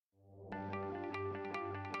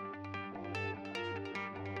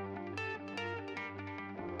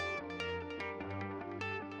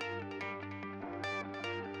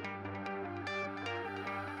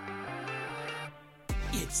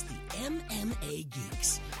It's the MMA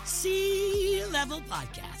Geeks C-Level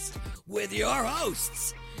Podcast with your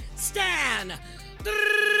hosts, Stan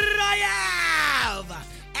Drayev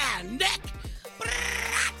and Nick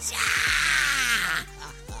Bracha.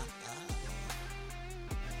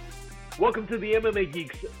 Welcome to the MMA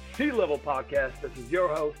Geeks C-Level Podcast. This is your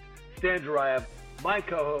host, Stan Drayev, my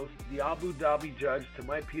co-host, the Abu Dhabi judge to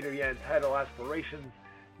my Peter Yan title aspirations,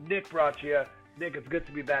 Nick Bracha. Nick, it's good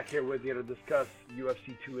to be back here with you to discuss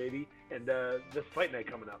UFC 280 and this fight night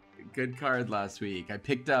coming up. Good card last week. at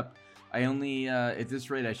this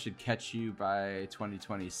rate, I should catch you by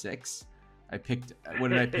 2026. What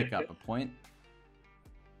did I pick up? A point?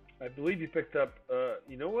 I believe you picked up,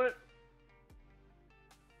 you know what?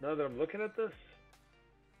 Now that I'm looking at this,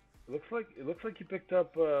 it looks like you picked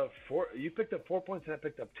up 4 points and I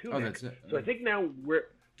picked up 2. Oh, Nick. that's it. So I think now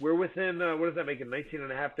we're within, what does that make, a 19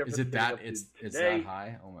 and a half difference? Is it that? It's that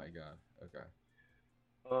high? Oh my God. Okay.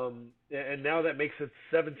 And now that makes it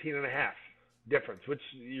 17 and a half difference, which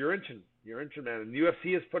you're inching, man. And the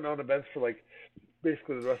UFC is putting on events for like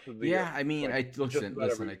basically the rest of the year. Yeah, I mean, like, listen,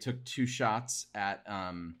 I took 2 shots at,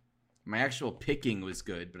 my actual picking was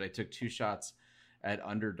good, but I took 2 shots at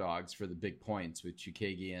underdogs for the big points with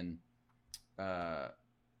Chukagian. I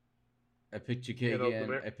picked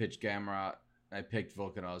Chukagian, I picked Gamrot, I picked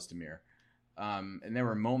Volkan Ozdemir. And there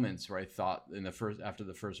were moments where I thought after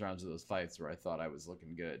the first rounds of those fights where I thought I was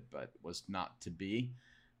looking good, but was not to be.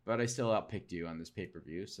 But I still outpicked you on this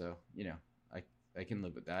pay-per-view, so I can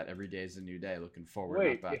live with that. Every day is a new day. Looking forward.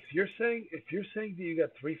 Wait, if you're saying that you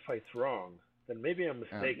got 3 fights wrong, then maybe I'm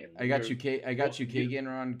mistaken. I got Chukagian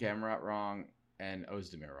wrong, Gamrot wrong, and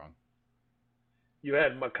Ozdemir wrong. You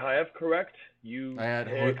had Makayev correct. I had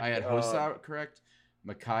Hossa correct.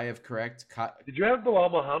 Makayev correct. Did you have Bilal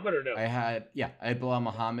Muhammad or no? I had Bilal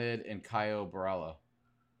Muhammad and Caio Borrello.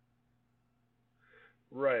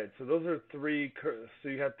 Right. So those are 3. So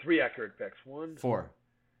you had 3 accurate picks. 4.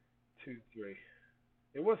 2, 3.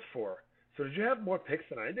 It was 4. So did you have more picks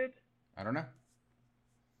than I did? I don't know.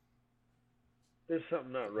 There's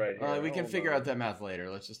something not right here. We can figure out that math later.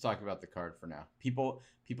 Let's just talk about the card for now. People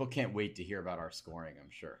can't wait to hear about our scoring, I'm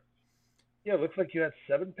sure. Yeah, it looks like you had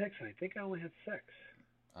 7 picks, and I think I only had 6.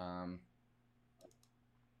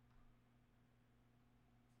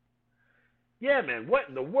 Yeah, man. What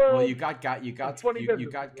in the world? Well, you got Gadzi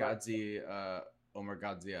Omar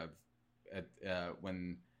Gadziev at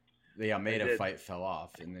when the Almeida fight fell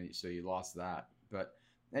off, and then so you lost that. But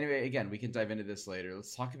anyway, again, we can dive into this later.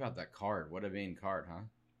 Let's talk about that card. What a main card, huh?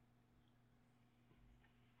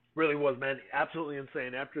 Really was, man. Absolutely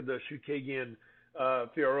insane. After the Chukagian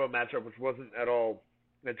Fiorillo matchup, which wasn't at all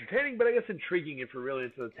entertaining, but I guess intriguing if you're really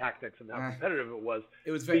into the tactics and how competitive it was.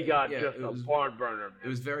 It was very, we got a barn burner. Man. It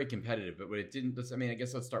was very competitive, but what it didn't. I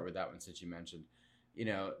guess let's start with that one since you mentioned.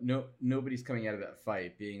 Nobody's coming out of that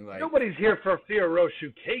fight being like nobody's here for Fiorillo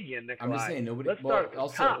Chukagian. Nikolai. I'm just saying nobody. Let's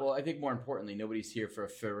start I think more importantly, nobody's here for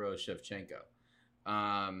Fiorillo Shevchenko.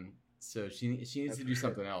 So she needs to do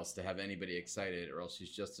something else to have anybody excited, or else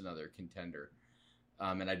she's just another contender.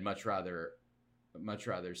 And I'd much rather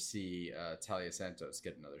see Talia Santos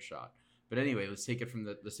get another shot. But anyway, let's take it from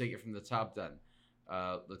the top then.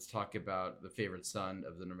 Let's talk about the favorite son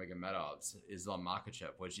of the Nurmagomedovs, Islam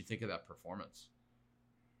Makhachev. What did you think of that performance?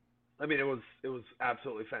 I mean, it was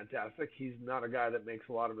absolutely fantastic. He's not a guy that makes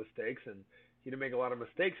a lot of mistakes, and he didn't make a lot of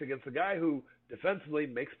mistakes against a guy who defensively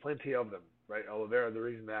makes plenty of them. Right, Oliveira. The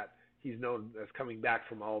reason that he's known as coming back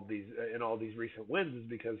from all of these recent wins is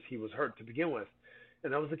because he was hurt to begin with.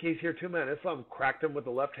 And that was the case here too, man. Islam cracked him with the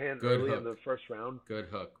left hand early in the first round. Good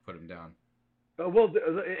hook, put him down.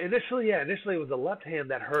 Initially it was the left hand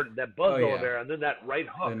that buzzed Oliveira, and then that right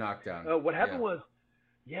hook. The knockdown. What happened was,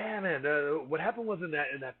 what happened was in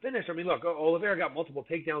that finish. I mean, look, Oliveira got multiple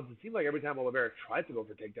takedowns. It seemed like every time Oliveira tried to go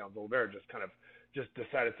for takedowns, Oliveira just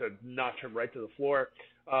decided to notch him right to the floor.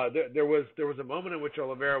 There was a moment in which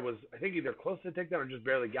Oliveira was, I think, either close to the takedown or just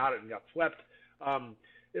barely got it and got swept.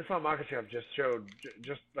 Islam Makhachev just showed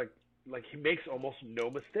like he makes almost no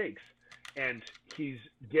mistakes, and he's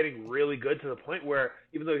getting really good to the point where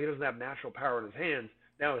even though he doesn't have natural power in his hands,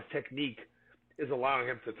 now his technique is allowing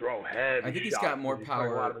him to throw heavy I think he's shots got more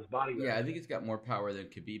power. Out of his body weight. Yeah, I think he's got more power than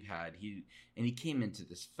Khabib had. He came into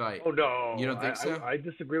this fight. Oh no, you don't think so? I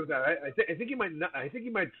disagree with that. I think he might not. I think he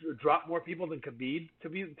might drop more people than Khabib. To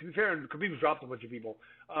be fair, and Khabib's dropped a bunch of people,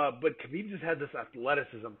 but Khabib just had this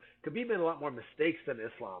athleticism. Khabib made a lot more mistakes than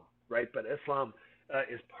Islam, right? But Islam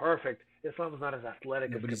is perfect. Islam is not as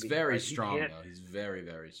athletic as but he's Khabib, very right? strong, though. He's very,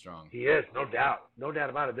 very strong. He is, no doubt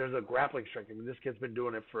about it. There's a grappling strength. I mean, this kid's been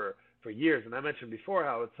doing it for years. And I mentioned before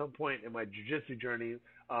how at some point in my jiu-jitsu journey,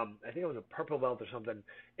 I think it was a purple belt or something,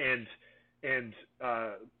 and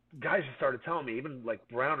guys just started telling me, even like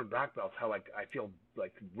brown and black belts, how like I feel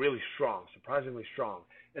like really strong, surprisingly strong.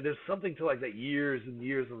 And there's something to like that years and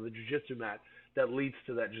years on the jiu-jitsu mat that leads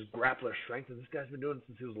to that just grappler strength. And this guy's been doing it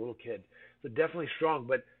since he was a little kid. So definitely strong,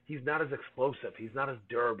 but he's not as explosive. He's not as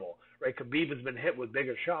durable, right? Khabib has been hit with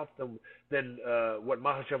bigger shots than what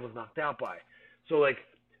Makhachev was knocked out by. So like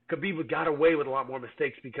Khabib got away with a lot more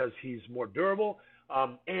mistakes because he's more durable.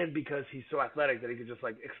 And because he's so athletic that he could just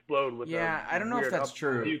like explode with. I don't know if that's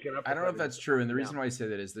true. I don't know if that's true. And the reason why I say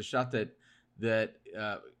that is the shot that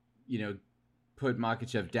put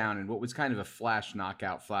Makhachev down and what was kind of a flash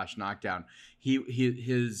knockdown.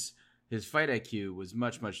 His fight IQ was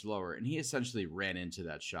much lower, and he essentially ran into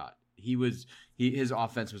that shot. His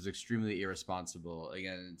offense was extremely irresponsible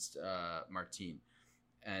against Martin,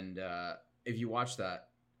 and if you watch that.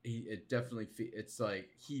 It's like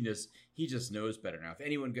he just knows better now.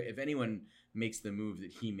 If anyone makes the move that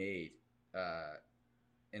he made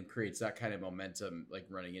and creates that kind of momentum, like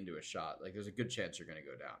running into a shot, like there's a good chance you're going to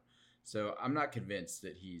go down. So I'm not convinced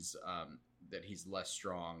that he's less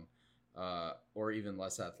strong or even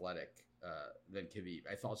less athletic than Khabib.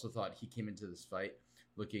 I also thought he came into this fight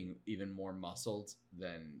looking even more muscled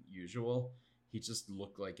than usual. He just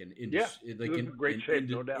looked like an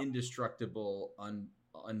indestructible,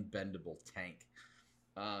 unbendable tank.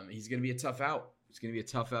 He's going to be a tough out. It's going to be a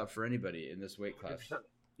tough out for anybody in this weight class.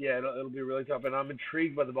 Yeah, it'll be really tough. And I'm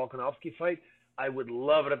intrigued by the Volkanovski fight. I would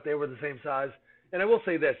love it if they were the same size. And I will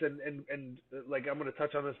say this, and like I'm going to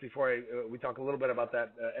touch on this before we talk a little bit about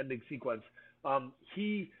that ending sequence.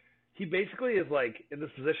 He basically is like in this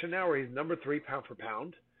position now where he's number 3 pound for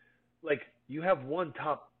pound. Like you have one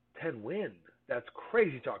top 10 win. That's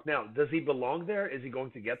crazy talk. Now, does he belong there? Is he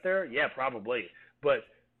going to get there? Yeah, probably. But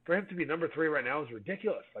for him to be number 3 right now is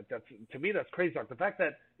ridiculous. Like to me, that's crazy talk. The fact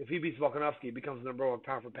that if he beats Volkanovski, he becomes number 1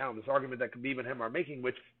 pound for pound. This argument that Khabib and him are making,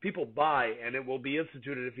 which people buy, and it will be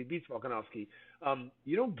instituted if he beats Volkanovski.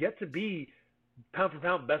 You don't get to be pound for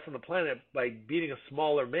pound best on the planet by beating a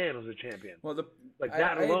smaller man who's a champion. Well,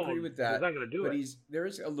 that alone, I agree with that. He's not going to do it. There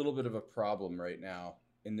is a little bit of a problem right now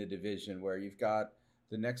in the division where you've got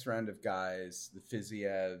the next round of guys, the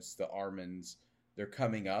Fizievs, the Armans, they're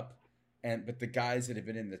coming up. But the guys that have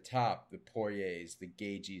been in the top, the Poiriers, the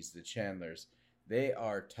Gaethjes, the Chandlers, they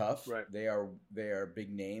are tough. Right. They are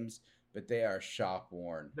big names, but they are shop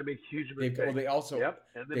worn. They make huge mistakes. They've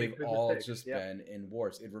all just been in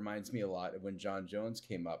wars. It reminds me a lot of when John Jones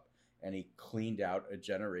came up and he cleaned out a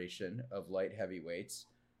generation of light heavyweights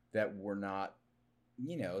that were not,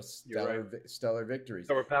 stellar victories.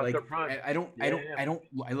 They were past their prime. I look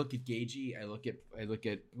at Gaethje, I look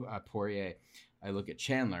at Poirier, I look at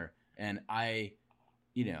Chandler. And I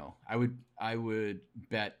would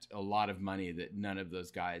bet a lot of money that none of those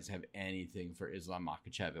guys have anything for Islam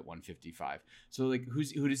Makhachev at 155. So like,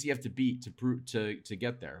 who does he have to beat to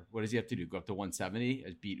get there? What does he have to do? Go up to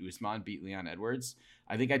 170? Beat Usman? Beat Leon Edwards?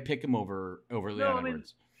 I think I'd pick him over Leon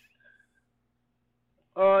Edwards.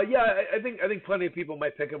 I think plenty of people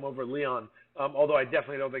might pick him over Leon. Although I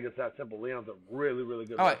definitely don't think it's that simple. Leon's a really, really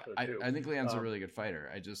good wrestler too. I think Leon's a really good fighter.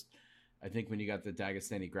 I think when you got the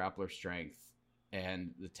Dagestani grappler strength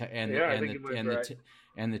and the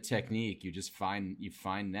technique, you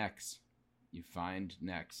find necks. You find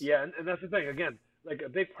necks. Yeah, and that's the thing. Again, like a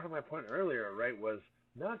big part of my point earlier, right, was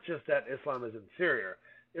not just that Islam is inferior.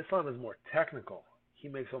 Islam is more technical. He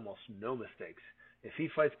makes almost no mistakes. If he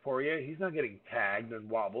fights Poirier, he's not getting tagged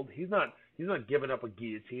and wobbled. He's not giving up a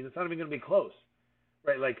guillotine. It's not even going to be close,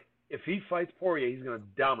 right? Like if he fights Poirier, he's going to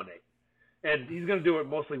dominate. And he's going to do it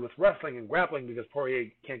mostly with wrestling and grappling because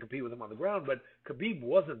Poirier can't compete with him on the ground. But Khabib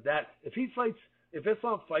wasn't that. If Islam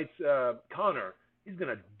fights Conor, he's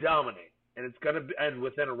going to dominate, and it's going to end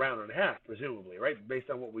within a round and a half, presumably, right? Based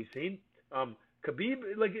on what we've seen.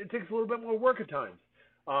 Khabib, like it takes a little bit more work at times.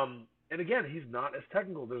 And again, he's not as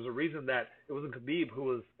technical. There's a reason that it wasn't Khabib who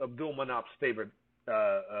was Abdul Manap's favorite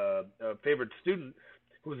student,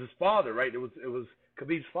 who was his father, right? It was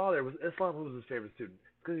Khabib's father. It was Islam who was his favorite student.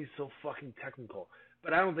 Because he's so fucking technical.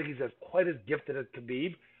 But I don't think he's quite as gifted as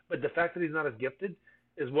Khabib. But the fact that he's not as gifted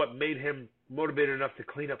is what made him motivated enough to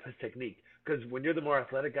clean up his technique. Because when you're the more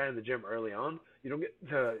athletic guy in the gym early on, you don't get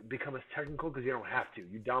to become as technical because you don't have to.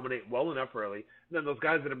 You dominate well enough early. And then those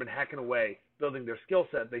guys that have been hacking away, building their skill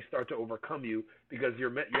set, they start to overcome you because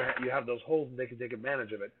you have those holes and they can take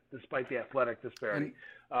advantage of it, despite the athletic disparity.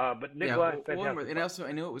 But Nikolai, fantastic. And also,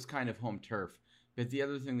 I knew it was kind of home turf. But the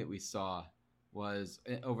other thing that we saw was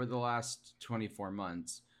over the last 24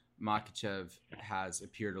 months, Makhachev has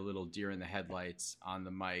appeared a little deer in the headlights on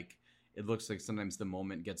the mic it looks like sometimes the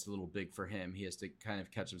moment gets a little big for him. He has to kind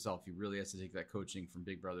of catch himself. He really has to take that coaching from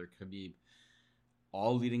big brother Khabib.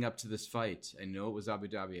 All leading up to this fight, I know it was Abu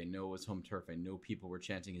Dhabi. I know it was home turf. I know people were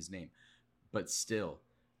chanting his name. But still,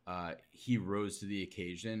 he rose to the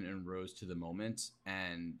occasion and rose to the moment.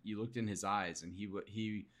 And you looked in his eyes, and he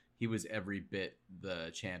was every bit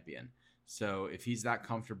the champion. So if he's that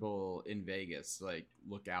comfortable in Vegas, like,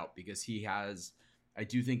 look out, because I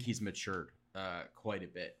do think he's matured quite a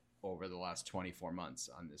bit over the last 24 months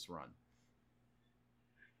on this run.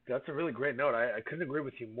 That's a really great note. I couldn't agree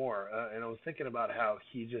with you more. And I was thinking about how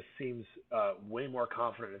he just seems way more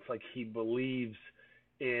confident. It's like he believes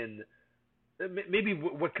in maybe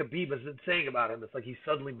what Khabib isn't saying about him. It's like he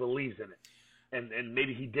suddenly believes in it, and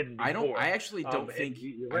maybe he didn't before. I actually don't think.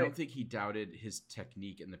 Right. I don't think he doubted his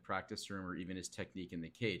technique in the practice room or even his technique in the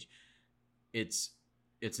cage. It's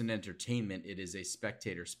an entertainment. It is a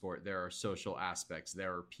spectator sport. There are social aspects.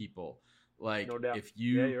 There are people. Like, no doubt. If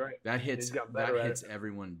you you're right. that hits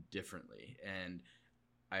everyone differently, and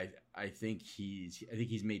I think he's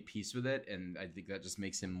made peace with it, and I think that just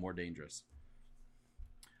makes him more dangerous.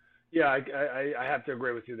 Yeah, I have to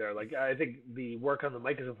agree with you there. Like, I think the work on the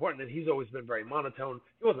mic is important, and he's always been very monotone.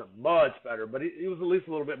 He wasn't much better, but he was at least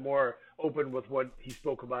a little bit more open with what he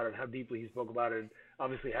spoke about and how deeply he spoke about it. And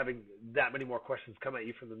obviously, having that many more questions come at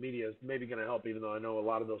you from the media is maybe going to help, even though I know a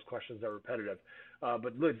lot of those questions are repetitive.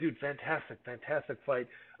 But look, dude, fantastic fight.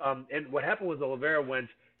 And what happened was Oliveira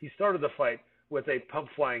he started the fight with a pump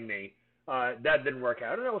flying knee. That didn't work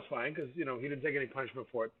out, and that was fine because he didn't take any punishment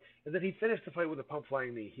for it. And then he finished the fight with a pump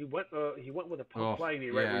flying knee. He went with a pump flying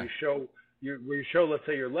knee, right, where you show let's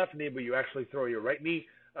say your left knee, but you actually throw your right knee,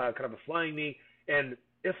 kind of a flying knee. And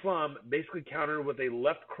Islam basically countered with a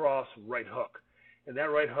left cross right hook. And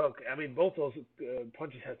that right hook, I mean, both those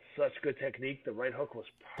punches had such good technique. The right hook was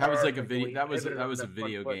perfect. That was like a video. That was a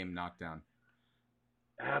video game knockdown.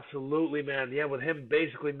 Absolutely, man. Yeah, with him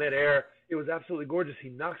basically midair, it was absolutely gorgeous. He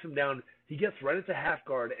knocks him down. He gets right into half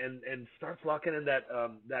guard and starts locking in that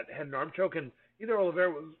head and arm choke. And either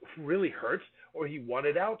Oliveira was really hurt or he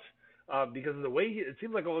wanted out because of the way it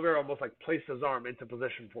seemed like Oliveira almost like placed his arm into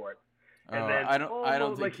position for it. And then I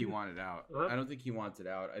don't think he wanted out. Huh? I don't think he wanted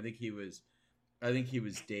out. I think he was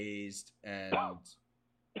dazed and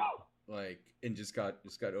just got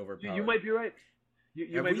overpowered. You might be right.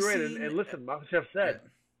 You might be right. And listen, Makhachev said.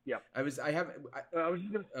 Yeah. I was just gonna.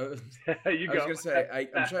 You go. I was gonna say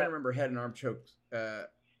I'm trying to remember head and arm chokes.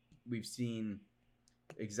 We've seen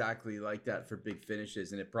exactly like that for big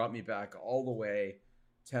finishes, and it brought me back all the way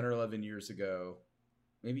 10 or 11 years ago,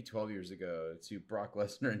 maybe 12 years ago, to Brock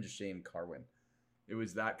Lesnar and Shane Carwin. It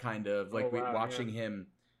was that kind of watching him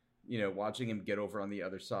get over on the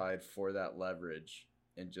other side for that leverage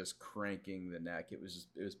and just cranking the neck. It was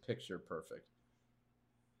picture perfect.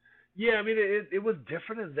 Yeah, I mean, it was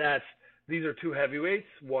different in that these are two heavyweights.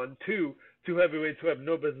 Two heavyweights who have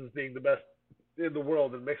no business being the best in the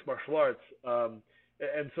world in mixed martial arts.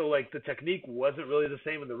 And so, like, the technique wasn't really the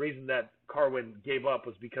same, and the reason that Carwin gave up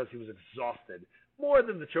was because he was exhausted. More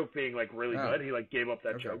than the choke being, like, really good. He, like, gave up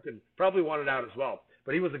that choke and probably wanted out as well.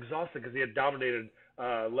 But he was exhausted because he had dominated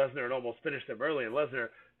Lesnar and almost finished him early, and Lesnar,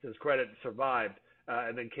 to his credit, survived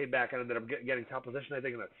and then came back and ended up getting top position, I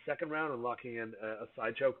think, in that second round and locking in a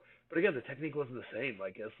side choke. But again, the technique wasn't the same.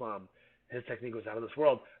 Like Islam, his technique was out of this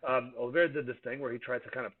world. Oliveira did this thing where he tried to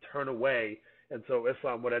kind of turn away, and so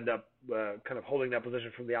Islam would end up kind of holding that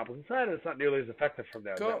position from the opposite side, and it's not nearly as effective from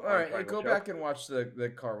there. Go back and watch the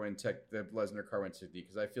Lesnar Carwin technique,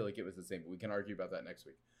 because I feel like it was the same, but we can argue about that next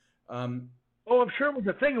week. I'm sure it was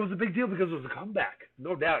a thing. It was a big deal because it was a comeback,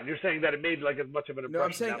 no doubt. And you're saying that it made like as much of an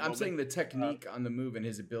impression. No, I'm saying the technique on the move and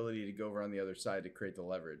his ability to go over on the other side to create the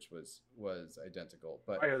leverage was identical.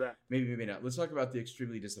 But I hear that. Maybe not. Let's talk about the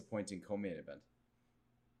extremely disappointing co-main event.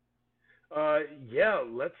 Yeah,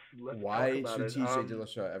 let's. Why should TJ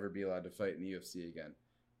Dillashaw ever be allowed to fight in the UFC again?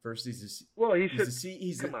 First, he should.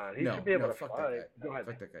 Should be able to fuck fight. That guy. Go ahead.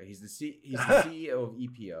 Fuck that guy. He's the CEO of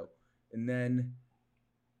EPO, and then,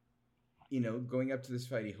 going up to this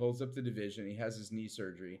fight, he holds up the division. He has his knee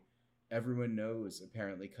surgery. Everyone knows.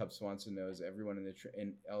 Apparently, Cub Swanson knows. Everyone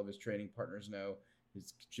in all of his training partners know.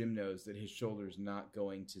 His gym knows that his shoulder's not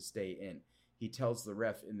going to stay in. He tells the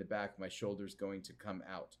ref in the back, "My shoulder's going to come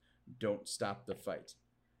out. Don't stop the fight."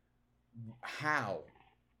 How?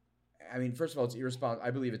 I mean, first of all, it's irresponsible.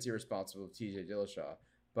 I believe it's irresponsible of TJ Dillashaw,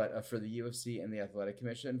 but for the UFC and the Athletic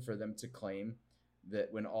Commission, for them to claim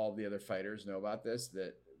that when all the other fighters know about this,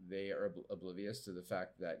 that they are oblivious to the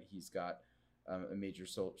fact that he's got a major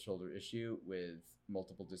shoulder issue with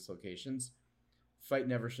multiple dislocations. Fight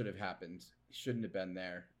never should have happened. He shouldn't have been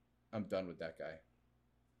there. I'm done with that guy.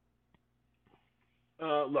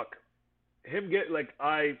 Look,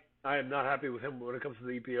 I am not happy with him when it comes to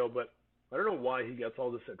the EPO, but I don't know why he gets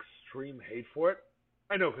all this extreme hate for it.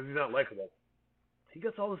 I know because he's not likable. He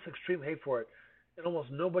gets all this extreme hate for it, and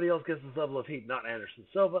almost nobody else gets this level of heat. Not Anderson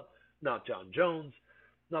Silva, not John Jones,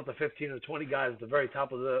 not the 15 or 20 guys at the very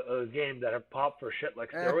top of the game that have popped for shit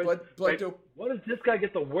like steroids. Blood dope. Why does this guy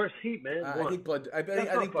get the worst heat, man? I think blood. I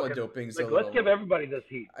think blood doping's a like. little. Let's give everybody this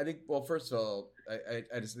heat. I think. Well, first of all,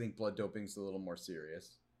 I just think blood doping's a little more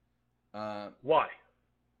serious. Why?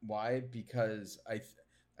 Why? Because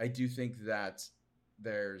I do think that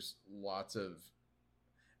there's lots of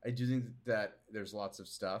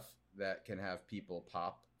stuff that can have people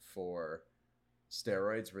pop for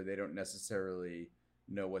steroids where they don't necessarily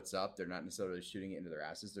know what's up. They're not necessarily shooting it into their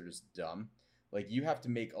asses. They're just dumb. Like, you have to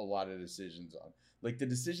make a lot of decisions on. Like, the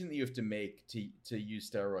decision that you have to make to use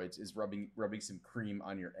steroids is rubbing some cream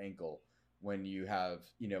on your ankle when you have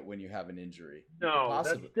an injury. No,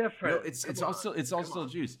 Possibly. That's different. No, it's also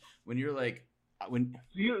juice. When you're like so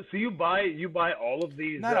you buy all of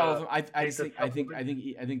these. Not all of them.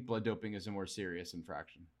 I think blood doping is a more serious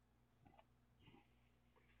infraction.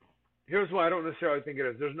 Here's why I don't necessarily think it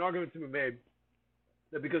is. There's an argument to be made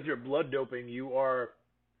that because you're blood doping, you are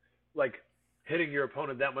like hitting your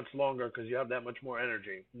opponent that much longer because you have that much more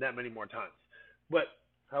energy, that many more times. But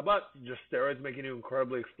how about just steroids making you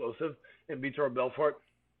incredibly explosive and Vitor Belfort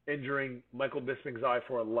injuring Michael Bisping's eye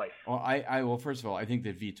for life? Well, first of all, I think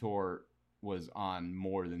that Vitor was on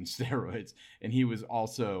more than steroids, and he was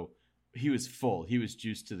full. He was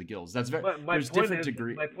juiced to the gills. That's very. There's different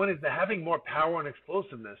degrees. My point is that having more power and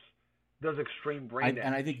explosiveness does extreme brain damage.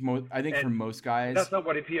 And I think for most guys, that's not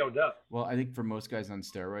what EPO does. Well, I think for most guys on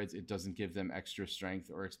steroids, it doesn't give them extra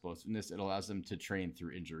strength or explosiveness. It allows them to train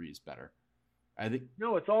through injuries better. I think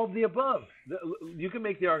no, it's all of the above. You can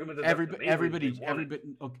make the argument that everybody, okay.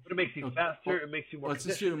 But it makes you faster. It makes you more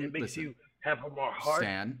conditioned. It makes you have more heart,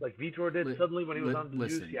 like Vitor did suddenly when he was on the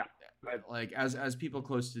juice. Yeah, like as people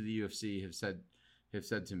close to the UFC have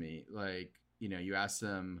said to me, like, you ask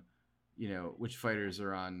them, which fighters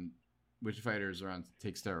are on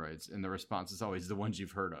take steroids, and the response is always the ones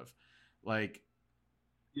you've heard of. Like,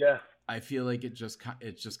 yeah, I feel like it's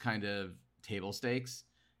just kind of table stakes.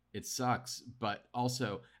 It sucks, but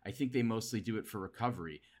also I think they mostly do it for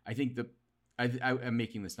recovery. I think I'm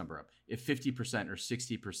making this number up. If 50% or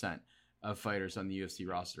 60% of fighters on the UFC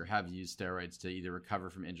roster have used steroids to either recover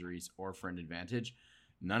from injuries or for an advantage,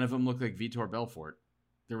 none of them look like Vitor Belfort.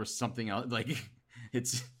 There was something else. Like,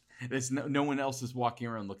 it's no one else is walking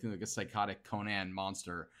around looking like a psychotic Conan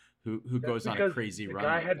monster who goes on a crazy run. The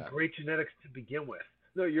guy had great genetics to begin with.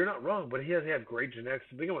 No, you're not wrong, but he had great genetics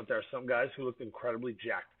to begin with. There are some guys who looked incredibly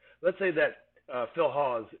jacked. Let's say that Phil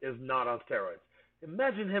Hawes is not on steroids.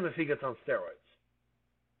 Imagine him if he gets on steroids,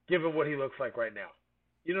 given what he looks like right now.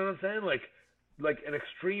 You know what I'm saying? Like an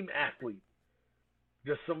extreme athlete,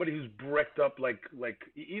 just somebody who's bricked up.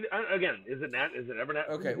 Again, is it ever not?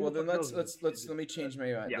 Okay, well then let me change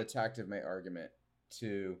the tact of my argument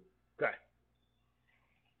to okay.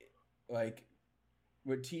 Like,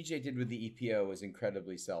 what TJ did with the EPO was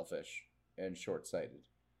incredibly selfish and short-sighted.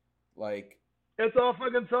 Like, it's all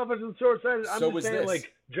fucking selfish and short-sighted. I'm so just saying,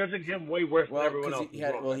 like, judging him way worse than everyone else. He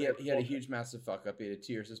had a huge, massive fuck up. He had a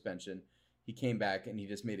 2-year suspension. He came back and he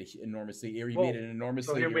just made an enormously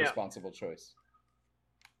irresponsible choice.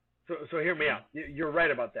 So hear me out. You're right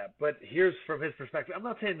about that. But here's from his perspective. I'm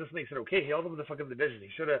not saying this makes it okay. He held him in the fucking division. He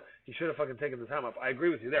should have fucking taken the time off. I agree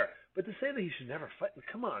with you there. But to say that he should never fight,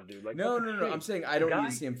 come on, dude. Like, no. I'm saying I don't need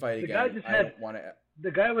to see him fight again.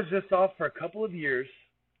 The guy was just off for a couple of years,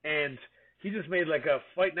 and he just made like a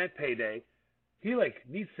fight night payday. He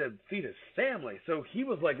needs to feed his family. So he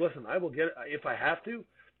was like, listen, I will get, if I have to,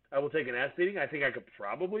 I will take an ass beating. I think I could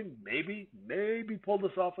probably, maybe pull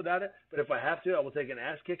this off without it. But if I have to, I will take an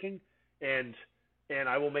ass kicking, and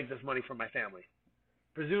I will make this money for my family.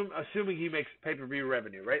 Assuming he makes pay-per-view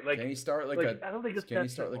revenue, right? Like, can he start I don't think it's can he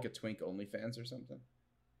start like a Twink OnlyFans or something?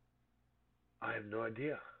 I have no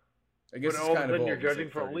idea. I guess but all of a sudden you're judging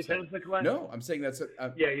for OnlyFans, Nikolai? No, I'm saying that's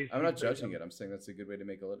I'm not judging it. I'm saying that's a good way to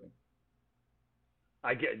make a living.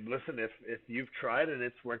 Listen, if you've tried and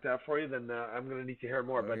it's worked out for you, then I'm going to need to hear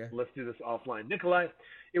more. Okay. But let's do this offline. Nikolai,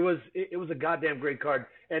 it was a goddamn great card.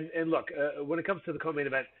 And look, when it comes to the co-main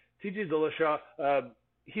event, TJ Dillashaw,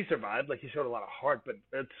 he survived. Like, he showed a lot of heart, but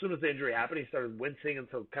as soon as the injury happened, he started wincing and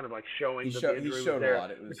so kind of like showing that the injury was there. A lot.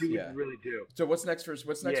 It was, which he really do. So what's next for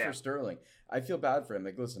Sterling? I feel bad for him.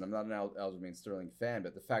 Like, listen, I'm not an Aljamain Sterling fan,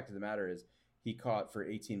 but the fact of the matter is, he caught for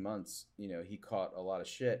 18 months. He caught a lot of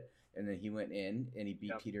shit. And then he went in and he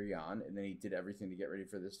beat Peter Yan, and then he did everything to get ready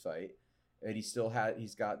for this fight. And he's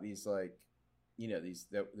got these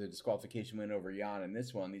the disqualification win over Jan and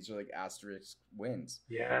this one, these are like asterisk wins.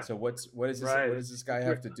 Yeah. So what does this guy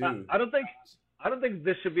have to do? I don't think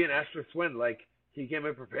this should be an asterisk win. Like, he came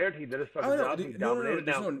in prepared. He did his fucking job. He dominated.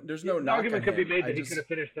 There's no knock argument on could be him. made that he could have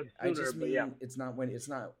finished them sooner. But yeah, it's not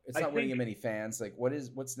winning him any fans. Like,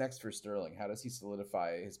 what's next for Sterling? How does he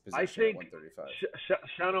solidify his position at 135?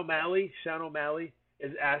 Sean O'Malley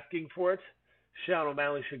is asking for it. Sean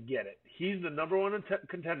O'Malley should get it. He's the number one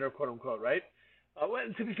contender, quote unquote, right? Well,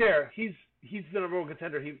 to be fair, he's the number one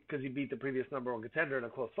contender because he beat the previous number one contender in a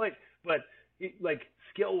close fight. But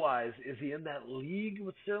skill wise, is he in that league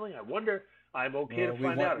with Sterling? I wonder. I'm okay to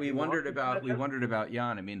find out. We wondered about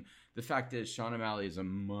Jan. I mean, the fact is, Sean O'Malley is a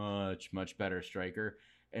much better striker,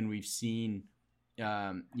 and we've seen,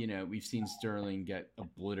 Sterling get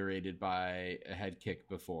obliterated by a head kick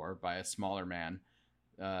before by a smaller man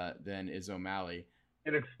than is O'Malley.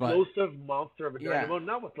 An explosive monster of a dynamo,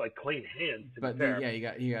 not with like clean hands.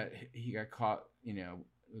 He got caught,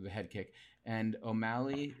 with a head kick. And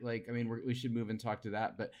O'Malley, we should move and talk to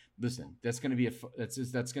that. But listen, that's going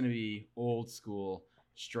to be old school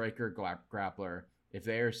striker grappler.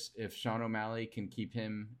 If Sean O'Malley can keep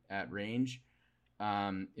him at range,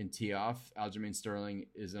 and tee off, Aljamain Sterling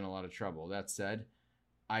is in a lot of trouble. That said,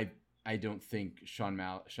 I don't think Sean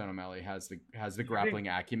O'Malley has the grappling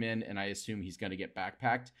acumen, and I assume he's going to get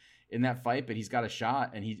backpacked in that fight. But he's got a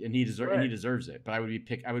shot, and he deserves it. But I would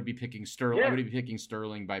be picking Sterling. Yeah. I would be picking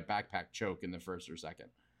Sterling by backpack choke in the first or second.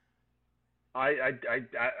 I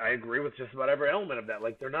agree with just about every element of that.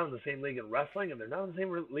 Like, they're not in the same league in wrestling, and they're not in the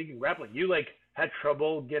same league in grappling. You had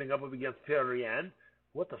trouble getting up against Pierre Yan.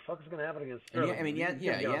 What the fuck is going to happen against Sterling?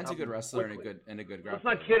 Yan's a good wrestler and a good grappler. Let's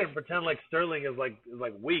not kid and pretend like Sterling is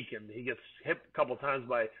weak and he gets hit a couple times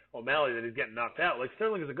by O'Malley that he's getting knocked out. Like,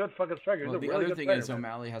 Sterling is a good fucking striker. Well, the other thing is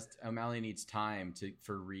O'Malley needs time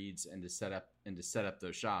for reads and to set up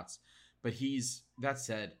those shots. But that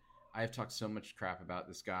said, I've talked so much crap about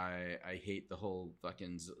this guy. I hate the whole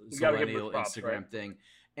fucking millennial Instagram thing,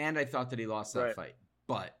 and I thought that he lost that fight.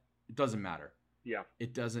 But it doesn't matter. Yeah,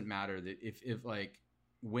 it doesn't matter that if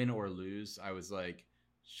win or lose, I was like,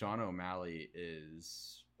 Sean O'Malley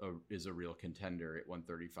is a real contender at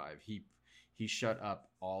 135. He shut up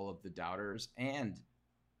all of the doubters, and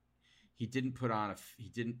he didn't put on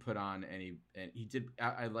any. And he did.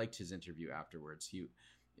 I liked his interview afterwards.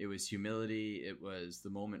 It was humility. The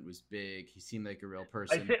moment was big. He seemed like a real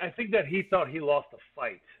person. I think that he thought he lost the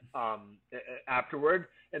fight afterward,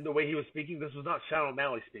 and the way he was speaking, this was not Sean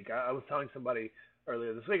O'Malley speak. I was telling somebody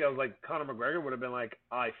earlier this week, I was like, Conor McGregor would have been like,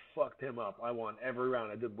 I fucked him up. I won every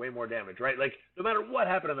round. I did way more damage, right? Like, no matter what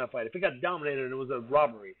happened in that fight, if he got dominated and it was a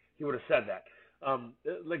robbery, he would have said that.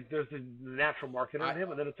 There's a natural market on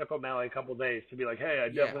him, and then it took O'Malley a couple days to be like, hey, I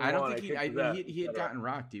definitely won. He had gotten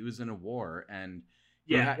rocked. He was in a war, and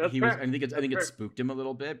I think it spooked him a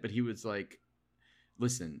little bit, but he was like,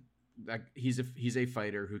 listen, he's a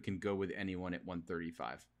fighter who can go with anyone at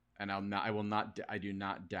 135, and I do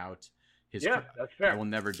not doubt his. Yeah, that's fair. I will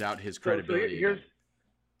never doubt his credibility. So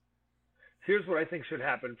here's what I think should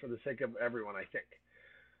happen for the sake of everyone. I think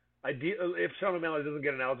if Sean O'Malley doesn't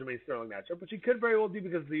get an Aljamain Sterling matchup, which he could very well do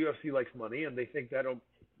because the UFC likes money and they think that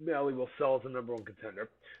O'Malley will sell as a number one contender.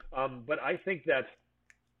 But I think that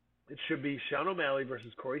it should be Sean O'Malley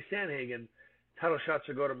versus Corey Sandhagen. Title shot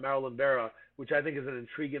should go to Marlon Vera, which I think is an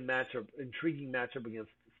intriguing matchup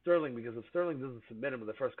against Sterling, because if Sterling doesn't submit him in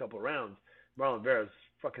the first couple of rounds, Marlon Vera is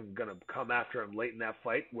fucking gonna come after him late in that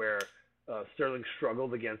fight where Sterling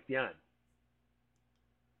struggled against Yan.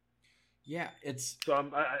 Yeah,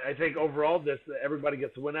 so I think overall everybody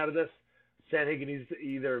gets a win out of this. Sandhagen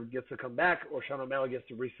either gets to come back or Sean O'Malley gets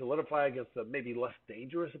to re-solidify against a maybe less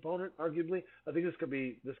dangerous opponent, arguably. I think this could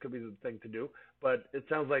be the thing to do. But it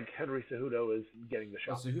sounds like Henry Cejudo is getting the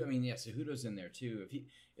shot. Cejudo's in there too.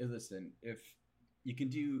 If you can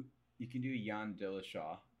do Jan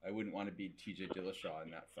Dillashaw, I wouldn't want to beat TJ Dillashaw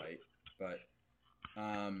in that fight. But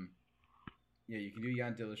you can do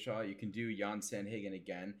Jan Dillashaw. You can do Jan Sandhagen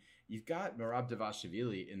again. You've got Merab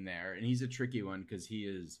Dvalishvili in there, and he's a tricky one because he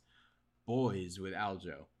is boys with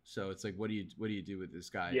Aljo. So it's like, what do you do with this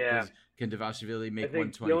guy? Yeah. Can Dvalishvili make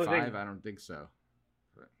 125? I don't think so.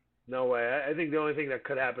 But. No way. I think the only thing that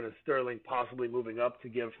could happen is Sterling possibly moving up to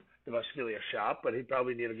give Dvalishvili a shot, but he'd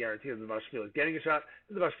probably need a guarantee that Dvalishvili is getting a shot.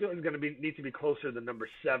 And Dvalishvili is going to need to be closer than number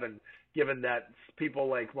 7, given that people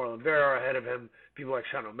like Marlon Vera are ahead of him, people like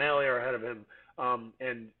Sean O'Malley are ahead of him.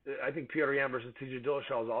 And I think Petr Yan versus TJ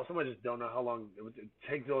Dillashaw is awesome. I just don't know how long it would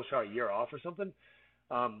take Dillashaw a year off or something.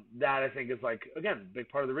 That I think is again, big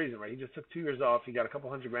part of the reason, right? He just took 2 years off. He got a couple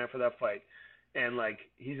 $100,000 for that fight. and like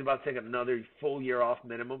he's about to take another full year off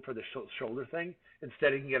minimum for the shoulder thing.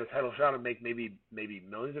 Instead, he can get a title shot and make maybe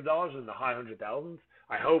millions of dollars in the high hundred thousands.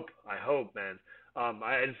 I hope, man.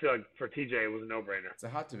 I just feel like for TJ it was a no-brainer. It's a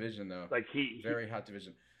hot division though. Like very hot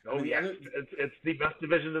division. Oh yeah, it's the best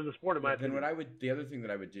division in the sport in my opinion. Then the other thing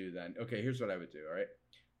that I would do then. Okay, here's what I would do. All right,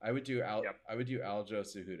 I would do Aljo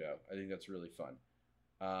Cejudo. I think that's really fun.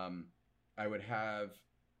 I would have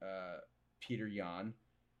Peter Yan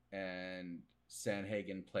and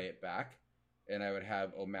Sanhagen play it back, and I would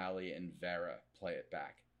have O'Malley and Vera play it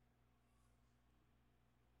back.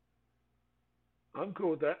 I'm cool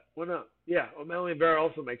with that. Why not? Yeah, O'Malley and Vera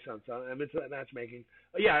also makes sense. I'm into that matchmaking.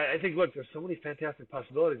 Yeah, I think, look, there's so many fantastic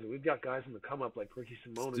possibilities. We've got guys in the come-up like Ricky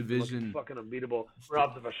Simone, who's looking fucking unbeatable.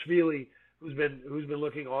 Rob Zavashvili, who's been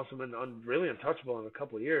looking awesome and really untouchable in a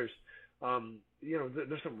couple of years.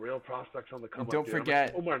 There's some real prospects on the come-up. Don't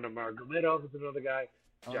forget Omar Nurmagomedov is another guy.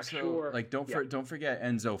 Jack Shore. Like, don't forget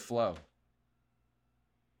Enzo Flo.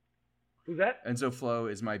 Who's that? Enzo Flo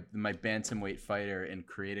is my bantamweight fighter and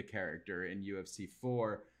create a character in UFC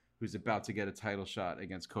 4 who's about to get a title shot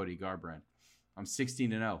against Cody Garbrandt. I'm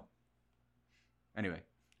 16-0. Anyway.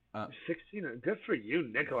 16. Good for you,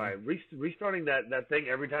 Nikolai. Restarting that thing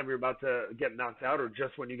every time you're about to get knocked out or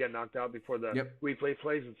just when you get knocked out before the replay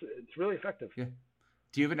plays, it's really effective. Yeah.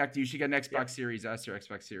 Do you have you should get an Xbox Series S or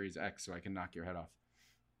Xbox Series X so I can knock your head off.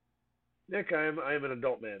 Nick, I am an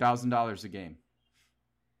adult man. $1,000 a game.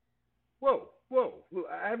 Whoa.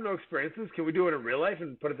 I have no experiences. Can we do it in real life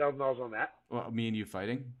and put $1,000 on that? Well, me and you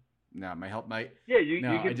fighting? No, my help might. Yeah, you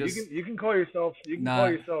can call yourself.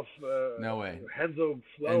 No way. Henzo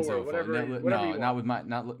Flo or whatever. No, not with my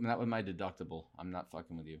deductible. I'm not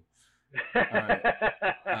fucking with you. All right.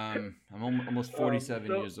 I'm almost 47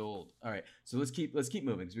 years old. All right, so let's keep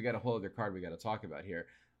moving because we got a whole other card we got to talk about here.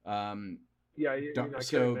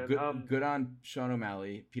 Good on Sean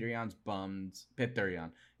O'Malley. Peter Yan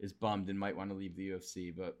is bummed and might want to leave the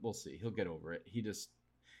UFC, but we'll see. He'll get over it.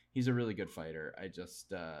 He's a really good fighter.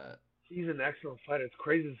 He's an excellent fighter. It's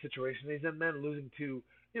crazy the situation he's in, man. Losing to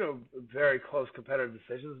very close competitive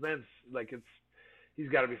decisions, man. He's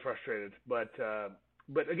got to be frustrated. But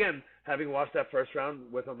again, having watched that first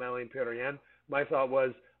round with O'Malley and Peter Yan, my thought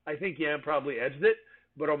was I think Yan probably edged it.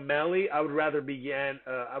 But O'Malley, I would rather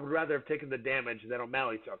have taken the damage that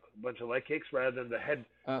O'Malley took, a bunch of leg kicks, rather than the head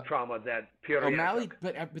trauma that Peter Yan took.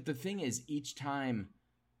 But the thing is, each time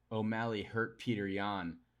O'Malley hurt Peter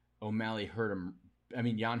Yan, O'Malley hurt him. I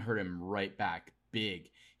mean, Yan hurt him right back, big.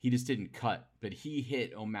 He just didn't cut, but he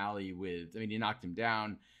hit O'Malley with. I mean, he knocked him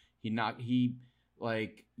down. Yan.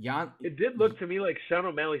 It did look to me like Sean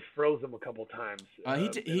O'Malley froze him a couple times. He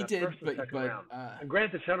did, but and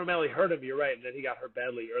granted, Sean O'Malley hurt him. You're right, and then he got hurt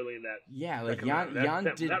badly early in that. Yeah, like Yan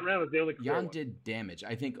did. That round was the only. Yan did damage.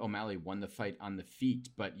 I think O'Malley won the fight on the feet,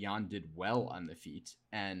 but Yan did well on the feet.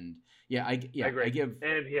 And I gave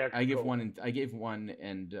 1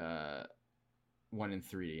 and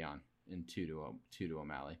 3 to Yan and 2 to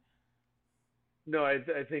O'Malley. No, I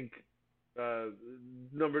think. Round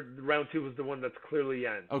 2 was the one that's clearly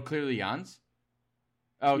Yan. Oh, clearly Yan's?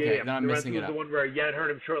 Oh, okay, then I'm messing it up. The one where Yan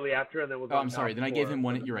hurt him shortly after, and then was. Oh, I'm sorry. Then I gave him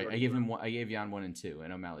 1. You're right. I gave Yan 1 and 2,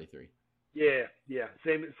 and O'Malley 3. Yeah.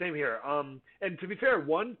 Same here. And to be fair,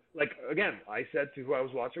 again, I said to who I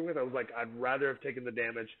was watching with, I was like, I'd rather have taken the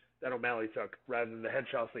damage that O'Malley took rather than the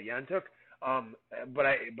headshots that Yan took. But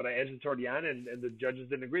I edged it toward Yan, and the judges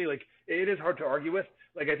didn't agree. Like, it is hard to argue with.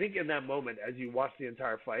 Like, I think in that moment, as you watch the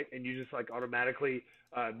entire fight, and you just automatically,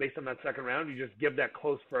 based on that second round, you just give that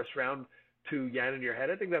close first round to Yan in your head.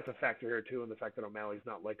 I think that's a factor here too, and the fact that O'Malley's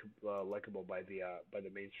not likable by the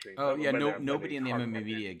mainstream. Oh yeah, nobody in the MMA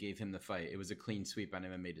media gave him the fight. It was a clean sweep on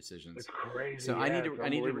MMA decisions. It's crazy. So I need to.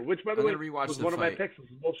 Which, by the way, was one of my picks.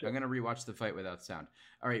 I'm going to rewatch the fight without sound.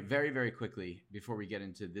 All right, very very quickly before we get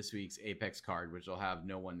into this week's Apex card, which will have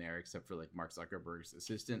no one there except for Mark Zuckerberg's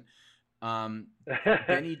assistant.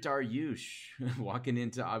 Benny Dariush walking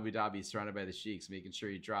into Abu Dhabi surrounded by the sheiks, making sure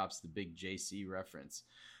he drops the big JC reference.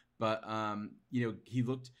 But he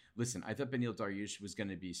looked. Listen, I thought Benil Dariush was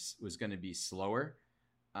going to be slower,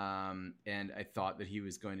 and I thought that he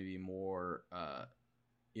was going to be more,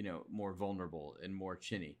 more vulnerable and more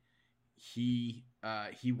chinny. He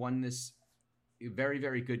won this very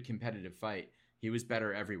very good competitive fight. He was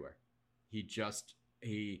better everywhere.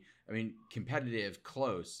 Competitive,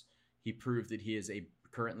 close. He proved that he is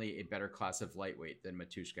currently a better class of lightweight than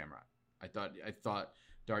Mateusz Gamrot. I thought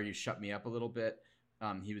Dariush shut me up a little bit.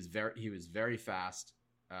 He was very fast.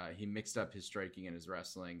 He mixed up his striking and his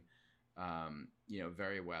wrestling,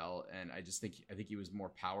 very well. And I think he was more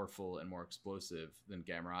powerful and more explosive than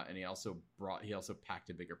Gamrot. And he also packed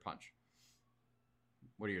a bigger punch.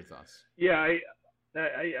 What are your thoughts? Yeah, I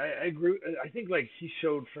agree. I think like he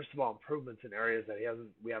showed first of all improvements in areas that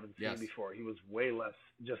we haven't seen Yes. before. He was way less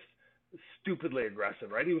just stupidly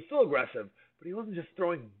aggressive, right? He was still aggressive, but he wasn't just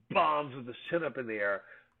throwing bombs with his chin up in the air.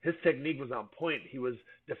 His technique was on point. He was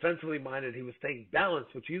defensively minded. He was staying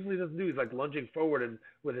balanced, which he usually doesn't do. He's like lunging forward and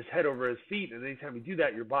with his head over his feet. And anytime you do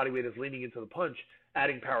that, your body weight is leaning into the punch,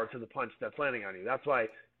 adding power to the punch that's landing on you. That's why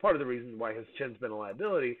part of the reason why his chin's been a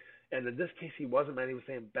liability. And in this case, he wasn't, man. He was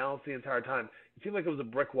staying balanced the entire time. It seemed like it was a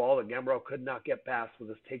brick wall that Gamrot could not get past with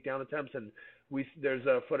his takedown attempts. And there's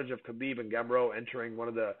footage of Khabib and Gamrot entering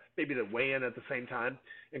maybe the weigh-in at the same time.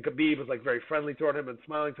 And Khabib was like very friendly toward him and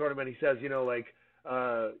smiling toward him. And he says,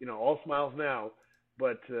 all smiles now,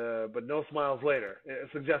 but no smiles later,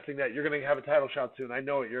 suggesting that you're going to have a title shot soon. I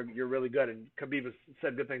know it. You're really good. And Khabib has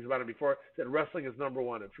said good things about him before. Said wrestling is number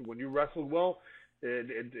one. When you wrestle well,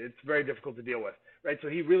 it's very difficult to deal with, right? So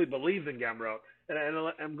he really believed in Gamrot, and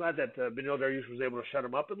I'm glad that Beneil Dariush was able to shut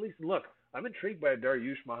him up at least. And look, I'm intrigued by a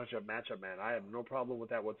Dariush Makhachev matchup, man. I have no problem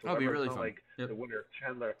with that whatsoever. That'll be really it's not fun. like Yep. the winner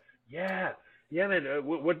Chandler. Yeah, man.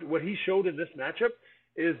 What he showed in this matchup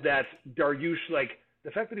is that Dariush, like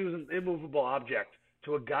the fact that he was an immovable object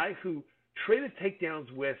to a guy who traded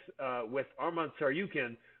takedowns with Arman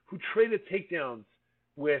Tsarukyan, who traded takedowns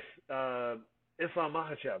with Islam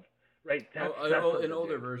Makhachev. Right, that's an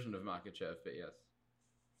older version of Makhachev, but yes.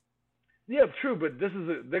 Yeah, true, but this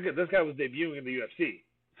guy was debuting in the UFC.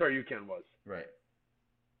 Tsarukyan was. Right.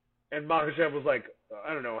 And Makhachev was like,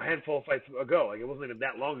 I don't know, a handful of fights ago. Like, it wasn't even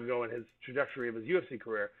that long ago in his trajectory of his UFC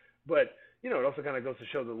career. But, it also kind of goes to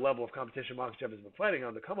show the level of competition Makhachev has been fighting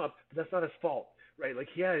on the come up, but that's not his fault, right? Like,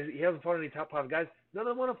 he hasn't fought any top 5 guys. None of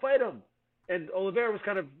them want to fight him. And Oliveira was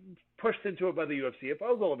kind of pushed into it by the UFC. If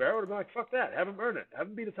I was Oliveira, I would have been like, fuck that. Have him earn it. Have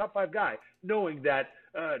him be the top 5 guy, knowing that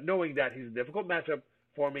he's a difficult matchup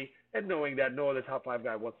for me, and knowing that no other top 5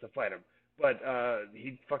 guy wants to fight him. But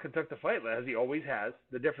he fucking took the fight, as he always has.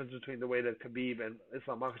 The difference between the way that Khabib and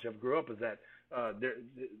Islam Makhachev grew up is that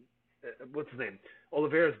what's his name?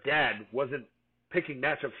 Oliveira's dad wasn't picking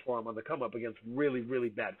matchups for him on the come up against really, really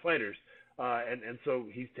bad fighters. And so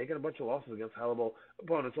he's taken a bunch of losses against high-level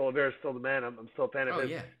opponents. Oliveira's still the man. I'm still a fan of his.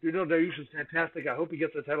 Yeah. Dariush is fantastic. I hope he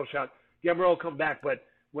gets a title shot. Gamrot will come back, but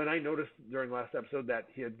when I noticed during last episode that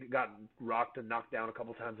he had gotten rocked and knocked down a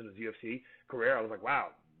couple times in his UFC career, I was like, wow,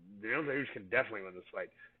 Dariush can definitely win this fight.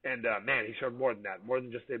 And man, he showed more than that, more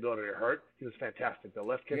than just the ability to hurt. He was fantastic. The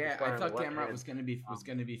left kick. Yeah, was I thought Gamrot was going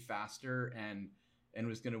to be faster and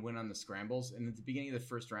was going to win on the scrambles. And at the beginning of the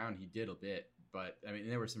first round, he did a bit, but I mean,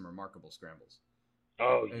 there were some remarkable scrambles.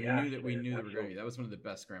 Oh, and yeah. We knew that were going to be. That was one of the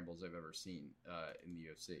best scrambles I've ever seen in the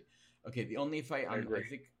UFC. Okay, the only fight I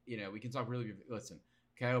think we can talk really. Listen,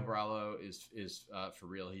 Caio Borralho is for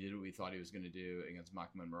real. He did what we thought he was going to do against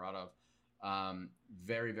Makhmud Muradov.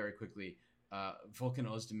 Very, very quickly, Volkan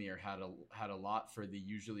Ozdemir had a lot for the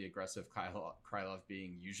usually aggressive Krylov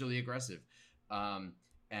being usually aggressive. And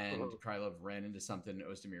Krylov ran into something.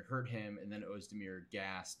 Ozdemir hurt him, and then Ozdemir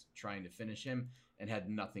gassed trying to finish him and had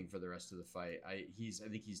nothing for the rest of the fight. I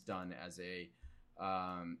think he's done as a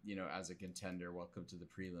as a contender. Welcome to the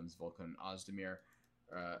prelims, Volkan Ozdemir,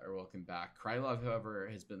 or welcome back. Krylov, however,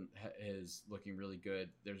 is looking really good.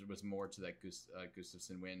 There was more to that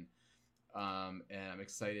Gustafsson win, and I'm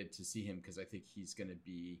excited to see him because I think he's going to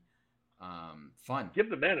be fun. Give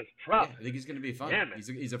the man his props. Yeah, I think he's going to be fun. Yeah,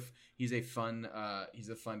 he's a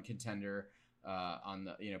fun contender on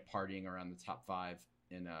the partying around the top 5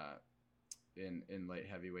 in light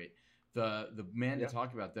heavyweight. The man to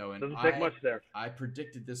talk about though, and doesn't take much there. I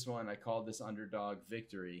predicted this one. I called this underdog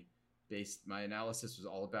victory. My analysis was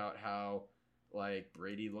all about how like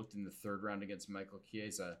Brady looked in the 3rd round against Michael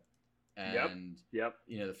Chiesa, and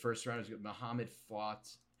the first round was good. Muhammad fought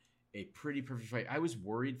a pretty perfect fight. I was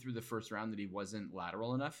worried through the first round that he wasn't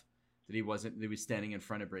lateral enough, that he was standing in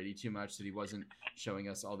front of Brady too much, that he wasn't showing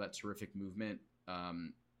us all that terrific movement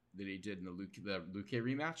that he did in the Luque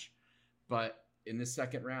rematch. But in the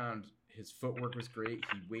second round, his footwork was great.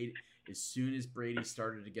 He waited as soon as Brady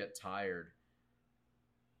started to get tired.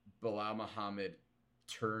 Bilal Muhammad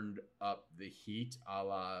turned up the heat,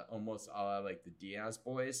 almost a la like the Diaz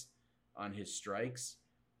boys on his strikes.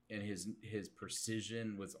 And his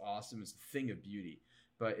precision was awesome. It's a thing of beauty.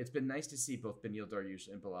 But it's been nice to see both Beneil Dariush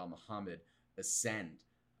and Bilal Muhammad ascend.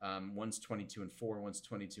 One's 22-4, one's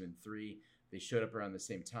 22-3. They showed up around the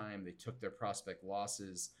same time. They took their prospect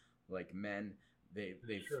losses like men. They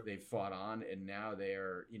fought on, and now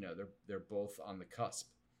they're both on the cusp.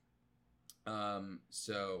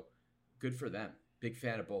 So good for them. Big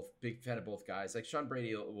fan of both guys. Like Sean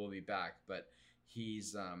Brady will be back, but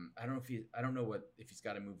he's I don't know if he's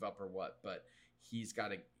got to move up or what, but he's got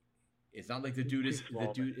to. It's not like the dude is small,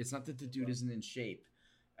 the dude. It's not that the dude isn't in shape.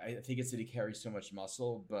 I think it's that he carries so much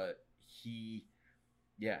muscle, but he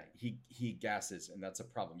gasses, and that's a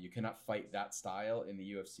problem. You cannot fight that style in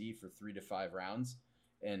the UFC for 3 to 5 rounds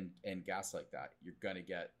and gas like that. You're gonna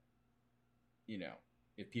get,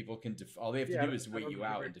 if people can, all they have to do is wait you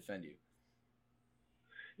out and defend you.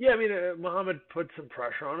 Yeah, I mean, Muhammad put some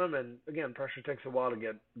pressure on him, and again, pressure takes a while to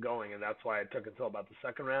get going, and that's why it took until about the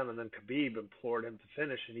second round, and then Khabib implored him to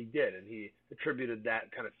finish, and he did, and he attributed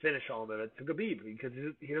that kind of finish element to Khabib, because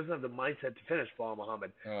he doesn't have the mindset to finish Bilal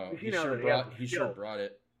Muhammad. Oh, he sure brought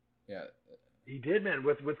it. Yeah. He did, man,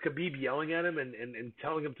 with Khabib yelling at him and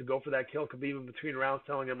telling him to go for that kill, Khabib in between rounds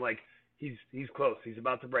telling him, like, he's close, he's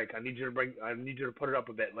about to break, I need you to put it up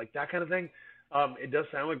a bit, like that kind of thing. It does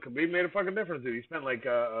sound like Khabib made a fucking difference, dude. He spent like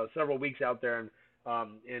several weeks out there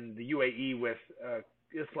in the UAE with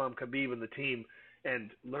Islam, Khabib, and the team,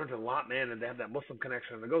 and learned a lot, man. And they have that Muslim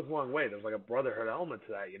connection, and it goes a long way. There's like a brotherhood element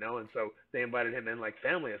to that, And so they invited him in like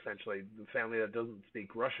family, essentially, the family that doesn't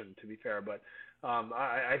speak Russian, to be fair. But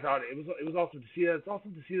I thought it was awesome to see that. It's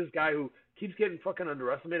awesome to see this guy who keeps getting fucking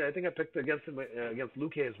underestimated. I think I picked against him against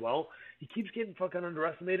Luque as well. He keeps getting fucking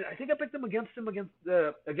underestimated. I think I picked him against him in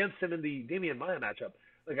the Damian Maia matchup.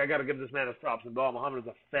 Like, I got to give this man his props. And Bilal Muhammad is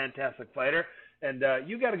a fantastic fighter, and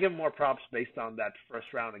you got to give him more props based on that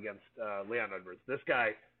first round against Leon Edwards. This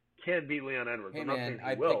guy can beat Leon Edwards. Hey, I'm man, not saying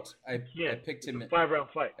I will. picked him. It's a 5-round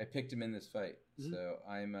fight. I picked him in this fight, so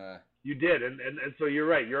I'm. You did, and so you're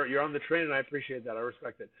right. You're on the train, and I appreciate that. I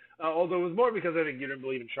respect it. Although it was more because I think you didn't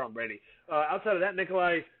believe in Sean Brady. Outside of that,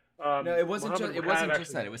 Nikolai. No, it wasn't just. It wasn't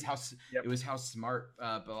just that. It was how. Yep. It was how smart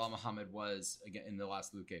Bilal Muhammad was again in the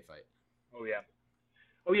last Luque fight. Oh yeah.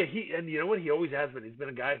 And you know what? He always has been. He's been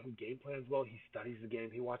a guy who game plans well. He studies the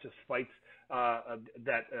game. He watches fights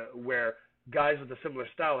where guys with a similar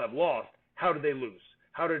style have lost. How did they lose?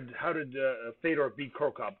 How did Fedor beat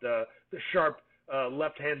Krokop? The sharp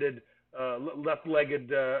left-handed,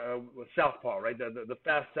 left-legged southpaw, right? The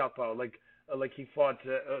fast southpaw. Like he fought.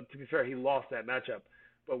 To be fair, he lost that matchup.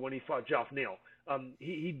 But when he fought Geoff Neal,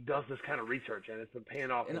 he does this kind of research, and it's been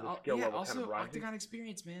paying off. And the skill level also kind of rising. Octagon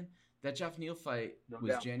experience, man. That Geoff Neal fight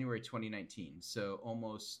was January 2019, so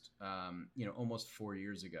almost 4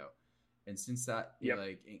 years ago. And since that,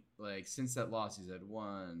 like since that loss, he's had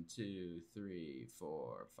 1, 2, 3,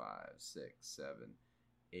 4, 5, 6, 7,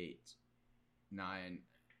 8, 9.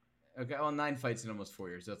 Okay, well, 9 fights in almost 4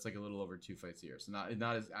 years. That's like a little over 2 fights a year. So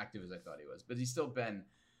not as active as I thought he was, but he's still been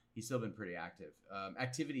pretty active.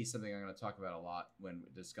 Activity is something I'm going to talk about a lot when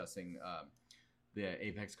discussing the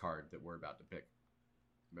Apex card that we're about to pick.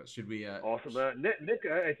 But should we? Awesome, Nick.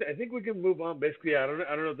 I think we can move on. Basically, I don't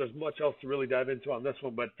know if there's much else to really dive into on this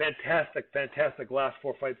one, but fantastic last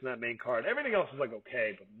 4 fights in that main card. Everything else was like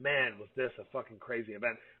okay, but man, was this a fucking crazy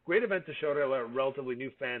event. Great event to show to a relatively new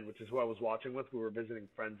fan, which is who I was watching with. We were visiting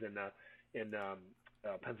friends in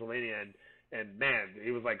Pennsylvania, and man,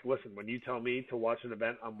 he was like, listen, when you tell me to watch an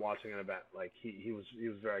event, I'm watching an event. Like he was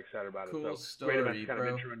very excited about it. Cool So story, great event, kind bro.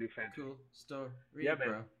 of intro a new fan. Cool story, yeah, man.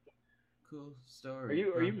 bro. Cool story.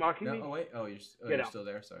 Are you mocking me? Oh wait. Oh, you're still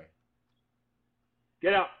there. Sorry.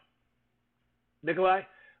 Get out, Nikolai.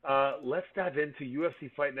 Let's dive into UFC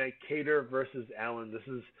Fight Night. Kattar versus Allen. This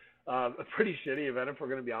is a pretty shitty event, if we're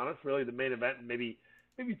going to be honest. Really, the main event, maybe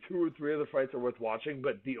 2 or 3 other fights are worth watching,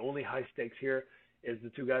 but the only high stakes here is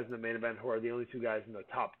the 2 guys in the main event who are the only 2 guys in the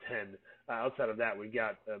top 10. Outside of that, we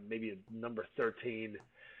got maybe a number 13.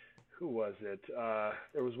 Who was it?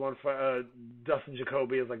 There was one fight. Dustin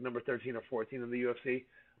Jacoby is like number 13 or 14 in the UFC.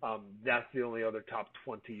 That's the only other top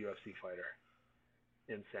 20 UFC fighter.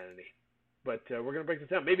 Insanity. But we're going to break this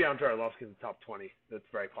down. Maybe Andrei Arlovsky in the top 20. That's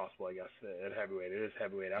very possible, I guess, at heavyweight. It is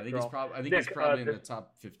heavyweight after all. I think he's probably in the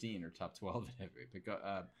top 15 or top 12 at heavyweight.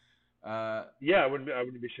 Yeah, I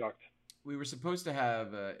wouldn't be shocked. We were supposed to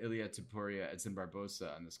have Ilia Topuria, Edson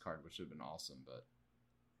Barbosa on this card, which would have been awesome, but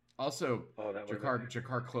also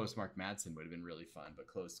Jakar Close, Mark Madsen would have been really fun, but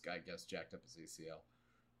Close, I guess, jacked up his ACL.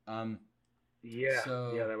 That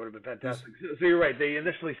would have been fantastic. So you're right. They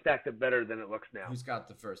initially stacked it better than it looks now. Who's got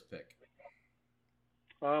the first pick?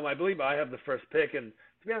 I believe I have the first pick, and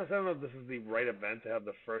to be honest, I don't know if this is the right event to have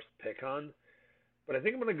the first pick on, but I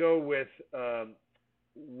think I'm going to go with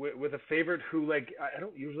a favorite who, like, I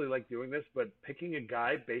don't usually like doing this, but picking a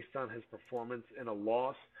guy based on his performance in a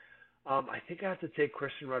loss. I think I have to take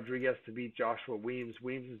Christian Rodriguez to beat Joshua Weems.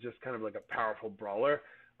 Weems is just kind of like a powerful brawler.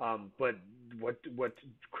 But what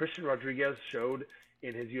Christian Rodriguez showed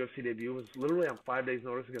in his UFC debut was literally on 5 days'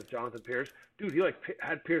 notice against Jonathan Pierce. Dude, he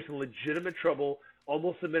had Pierce in legitimate trouble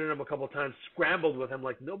almost submitted him a couple of times, scrambled with him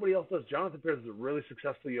like nobody else does. Jonathan Pierce is a really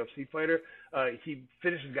successful UFC fighter. He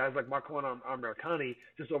finishes guys like Marco Amirkhani,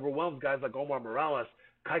 just overwhelms guys like Omar Morales.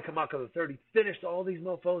 Kai Kamaka III, he finished all these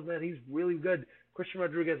mofos, man. He's really good. Christian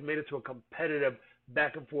Rodriguez made it to a competitive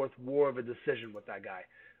back-and-forth war of a decision with that guy.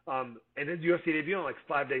 And his UFC debut on like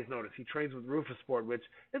 5 days' notice. He trains with Rufasport, which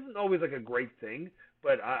isn't always like a great thing,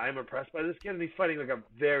 but I'm impressed by this kid, and he's fighting like a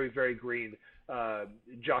very, very green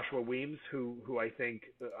Joshua Weems, who I think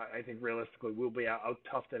realistically will be out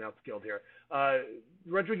toughed and outskilled here.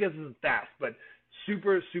 Rodriguez isn't fast, but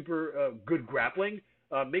super good grappling.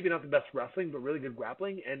 Maybe not the best wrestling, but really good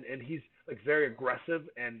grappling, and he's like very aggressive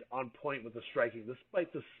and on point with the striking,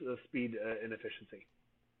 despite the speed and efficiency.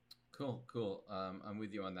 Cool. I'm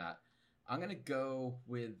with you on that. I'm gonna go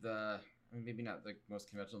with maybe not the most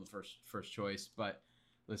conventional first choice, but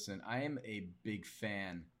listen, I am a big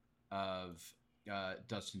fan of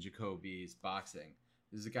Dustin Jacoby's boxing.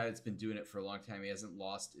 This is a guy that's been doing it for a long time. He hasn't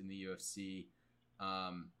lost in the UFC.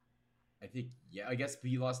 I think, I guess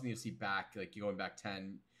he lost in the UFC back, like going back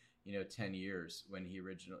 10 years when he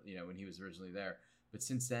was originally there. But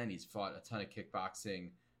since then, he's fought a ton of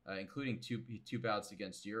kickboxing, including two bouts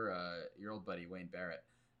against your old buddy Wayne Barrett.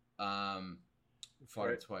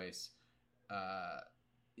 Fought him twice.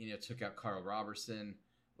 Took out Carl Robertson,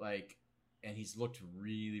 and he's looked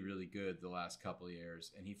really, really good the last couple of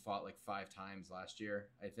years. And he fought like 5 times last year,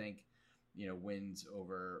 I think. Wins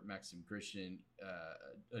over Maxim Grishin,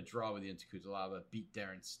 a draw with Ian Kutalaba, beat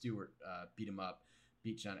Darren Stewart, beat him up,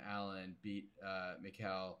 beat John Allen, beat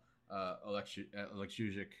Mikhail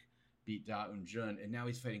Aleksiejczuk, beat Da Un-jun, and now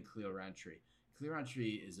he's fighting Khalil Rountree. Khalil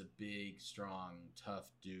Rountree is a big, strong, tough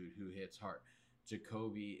dude who hits hard.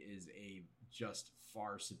 Jacoby is a just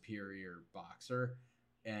far superior boxer,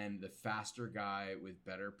 and the faster guy with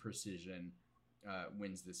better precision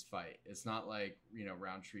wins this fight. It's not like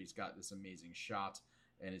Rountree's got this amazing shot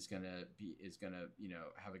and is gonna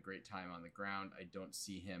have a great time on the ground. I don't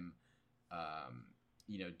see him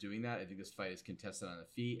doing that. I think this fight is contested on the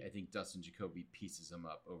feet. I think Dustin Jacoby pieces him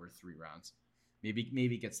up over 3 rounds.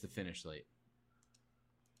 Maybe gets the finish late.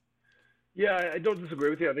 Yeah, I don't disagree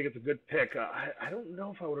with you. I think it's a good pick. I don't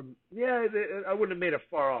know if I would have. Yeah, I wouldn't have made it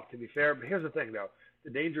far off, to be fair. But here's the thing, though. The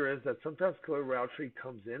danger is that sometimes Khalil Rountree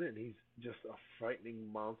comes in and he's just a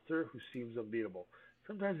frightening monster who seems unbeatable.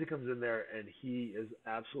 Sometimes he comes in there and he is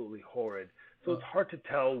absolutely horrid. So it's hard to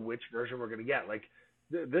tell which version we're going to get. Like,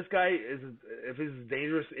 this guy is, if he's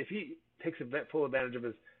dangerous, if he takes full advantage of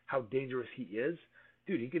how dangerous he is,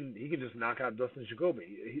 dude, he can just knock out Dustin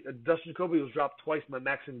Jacoby. Dustin Jacoby was dropped twice by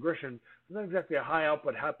Maxim Grishin. He's not exactly a high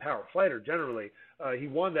output, high power fighter generally. He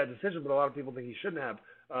won that decision, but a lot of people think he shouldn't have.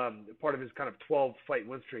 Part of his kind of 12-fight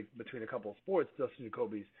win streak between a couple of sports, Dustin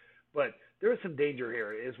Jacoby's. But there is some danger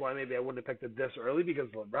here, is why maybe I wouldn't have picked it this early, because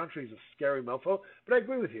Rountree is a scary mofo. But I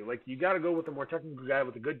agree with you. Like, you got to go with a more technical guy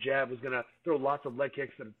with a good jab who's going to throw lots of leg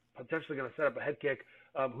kicks and potentially going to set up a head kick,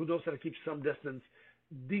 who knows how to keep some distance,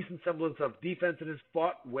 decent semblance of defense, and has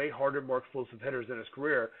fought way harder, more explosive hitters in his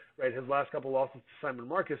career. Right, his last couple losses to Simon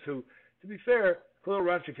Marcus, who, to be fair, Khalil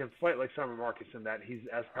Rountree can fight like Simon Marcus in that he's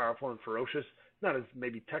as powerful and ferocious. Not as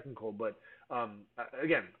maybe technical, but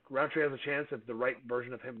again, Rountree has a chance if the right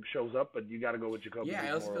version of him shows up, but you got to go with Jacoby. Yeah,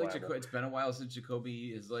 I also feel like it's been a while since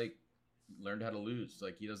Jacoby has learned how to lose.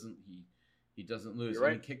 Like, he doesn't lose. You're right.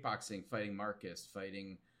 I mean, kickboxing, fighting Marcus,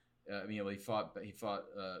 fighting. He fought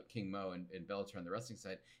King Mo and Bellator on the wrestling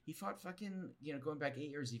side. He fought fucking going back 8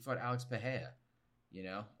 years. He fought Alex Pereira.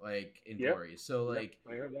 In glory. So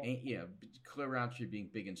Khalil Rountree being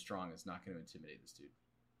big and strong is not going to intimidate this dude.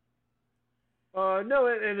 No,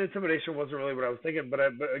 and intimidation wasn't really what I was thinking, but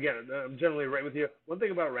again, I'm generally right with you. One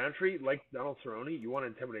thing about Rountree, like Donald Cerrone, you want to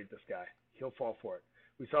intimidate this guy. He'll fall for it.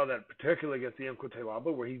 We saw that particularly against Ian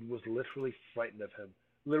Cutelaba, where he was literally frightened of him.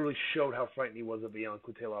 Literally showed how frightened he was of Ian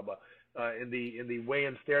Cutelaba. In the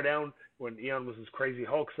weigh-in stare-down, when Ian was his crazy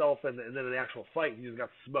Hulk self, and then in the actual fight, he just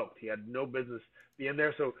got smoked. He had no business being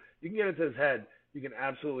there. So you can get into his head. You can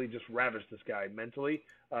absolutely just ravish this guy mentally.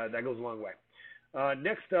 That goes a long way.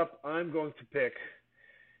 Next up, I'm going to pick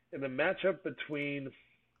in the matchup between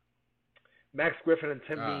Max Griffin and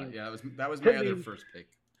Tim Means. Yeah, that was my other first pick.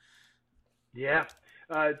 Yeah,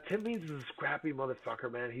 Tim Means is a scrappy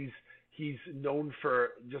motherfucker, man. He's known for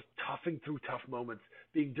just toughing through tough moments,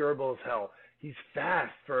 being durable as hell. He's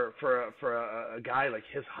fast for a guy like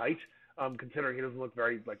his height, considering he doesn't look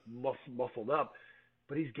very muscled up.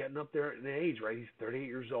 But he's getting up there in age, right? He's 38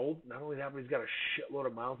 years old. Not only that, but he's got a shitload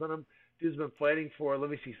of miles on him. Dude's been fighting for,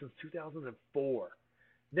 since 2004.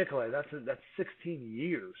 Nikolai, that's 16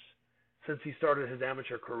 years since he started his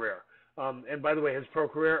amateur career. And by the way, his pro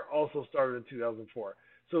career also started in 2004.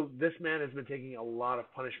 So this man has been taking a lot of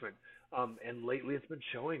punishment. And lately it's been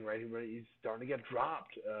showing, right? He's starting to get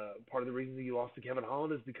dropped. Part of the reason he lost to Kevin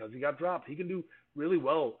Holland is because he got dropped. He can do really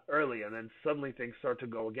well early, and then suddenly things start to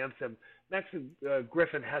go against him. Max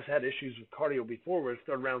Griffin has had issues with cardio before, where his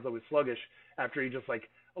third round's always sluggish after he just like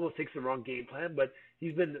almost takes the wrong game plan. But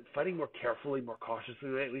he's been fighting more carefully, more cautiously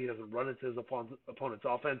lately. He doesn't run into his opponent's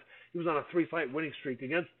offense. He was on a 3-fight winning streak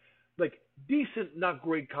against like decent, not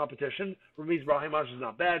great competition. Ramiz Brahimaj is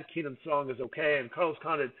not bad. Keenan Song is okay, and Carlos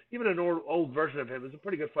Condit, even an old version of him, is a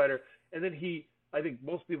pretty good fighter. And then I think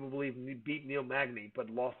most people believe he beat Neil Magny, but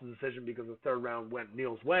lost the decision because the third round went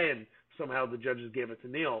Neil's way, and somehow the judges gave it to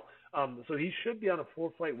Neil. So he should be on a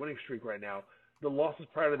 4-fight winning streak right now. The losses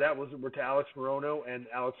prior to that were to Alex Morono and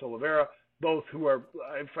Alex Oliveira, both who are,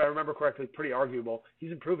 if I remember correctly, pretty arguable.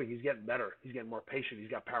 He's improving. He's getting better. He's getting more patient. He's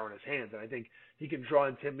got power in his hands. And I think he can draw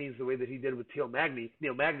in Tim Means the way that he did with Neil Magny,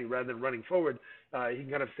 rather than running forward. He can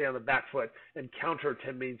kind of stay on the back foot and counter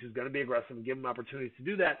Tim Means, who's going to be aggressive, and give him opportunities to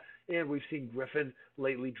do that. And we've seen Griffin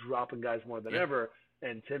lately dropping guys more than ever,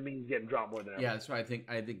 and Tim Means getting dropped more than ever. Yeah, that's why I think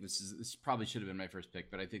this probably should have been my first pick,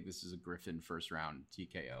 but I think this is a Griffin first round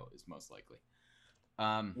TKO is most likely.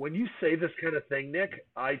 When you say this kind of thing, Nick,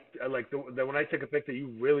 I like when I take a pick that you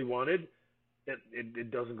really wanted, it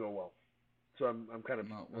doesn't go well. So I'm kind of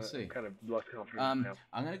we'll see. I'm kind of less confident now.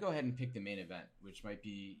 I'm gonna go ahead and pick the main event, which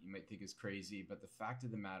you might think is crazy, but the fact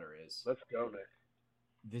of the matter is, let's go, Nick.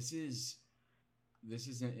 This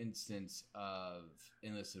is an instance of,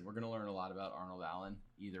 and listen, we're gonna learn a lot about Arnold Allen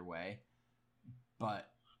either way, but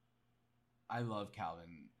I love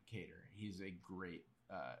Calvin Kattar. He's a great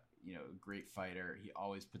great fighter. He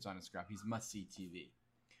always puts on a scrap. He's must-see TV.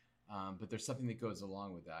 But there's something that goes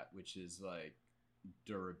along with that, which is like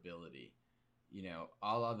durability.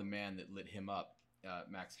 A la the man that lit him up,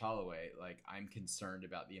 Max Holloway. Like, I'm concerned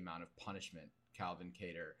about the amount of punishment Calvin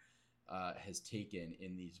Kattar has taken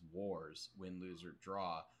in these wars, win, lose, or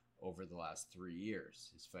draw, over the last 3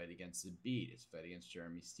 years. His fight against Zabit, his fight against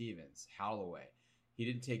Jeremy Stevens, Holloway. He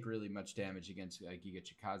didn't take really much damage against Giga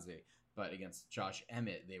Chikadze, but against Josh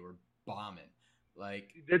Emmett, they were bombing.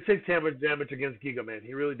 Like, he did take damage against Giga, man.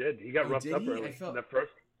 He really did. He got roughed up early in that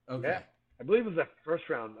first. Okay. Yeah, I believe it was that first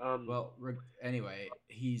round. Anyway,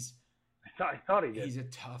 I thought he did. He's a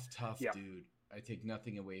tough dude. I take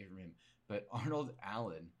nothing away from him. But Arnold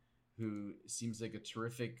Allen, who seems like a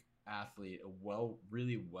terrific athlete,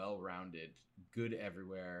 really well-rounded, good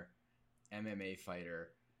everywhere MMA fighter,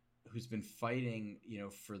 who's been fighting,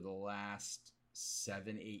 for the last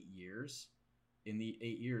 7-8 years. In the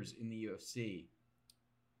 8 years in the UFC,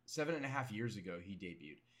 7.5 years ago, he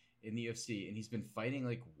debuted in the UFC, and he's been fighting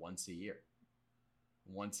like once a year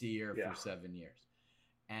for 7 years.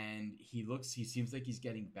 And he seems like he's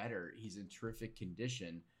getting better. He's in terrific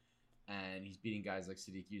condition, and he's beating guys like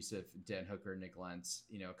Sadiq Youssef, Dan Hooker, Nick Lentz.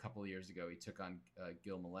 A couple of years ago, he took on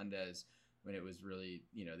Gil Melendez when it was really,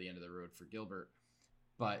 the end of the road for Gilbert.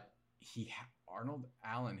 But Arnold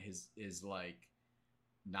Allen is like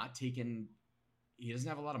not taken. He doesn't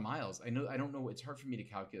have a lot of miles. I don't know. It's hard for me to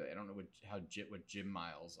calculate. I don't know what gym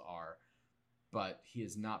miles are, but he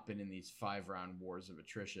has not been in these 5-round wars of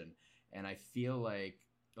attrition. And I feel like,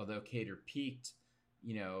 although Kattar peaked,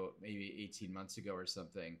 maybe 18 months ago or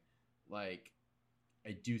something, like,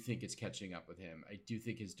 I do think it's catching up with him. I do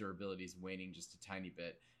think his durability is waning just a tiny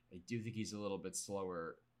bit. I do think he's a little bit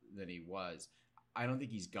slower than he was. I don't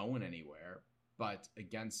think he's going anywhere, but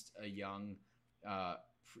against a young,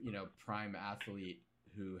 prime athlete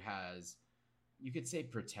who has, you could say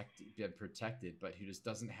been protected, but who just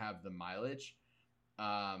doesn't have the mileage.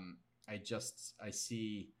 I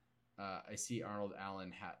see Arnold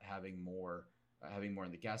Allen having more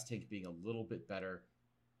in the gas tank, being a little bit better.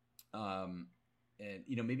 And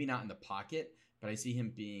maybe not in the pocket, but I see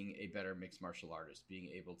him being a better mixed martial artist, being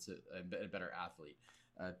able to a better athlete,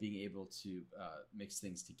 being able to mix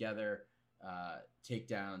things together,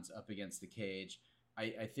 takedowns up against the cage.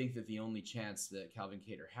 I think that the only chance that Calvin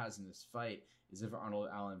Kattar has in this fight is if Arnold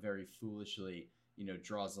Allen very foolishly,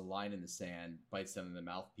 draws a line in the sand, bites them in the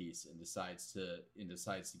mouthpiece, and decides to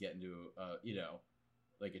get into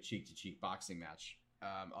like a cheek-to-cheek boxing match.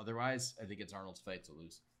 Otherwise, I think it's Arnold's fight to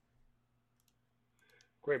lose.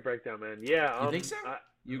 Great breakdown, man. Yeah. You think so?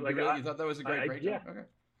 You thought that was a great breakdown? Yeah. Okay.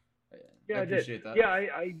 Yeah, I appreciate did. that. Yeah,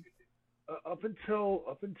 I up until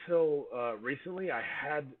recently, I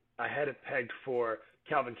had it pegged for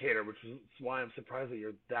Calvin Kattar, which is why I'm surprised that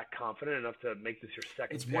you're that confident enough to make this your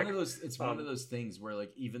second. It's pick. one of those things where,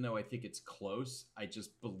 like, even though I think it's close, I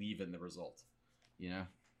just believe in the result.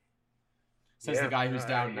 Says the guy who's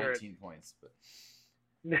down 19 points. But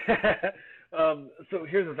So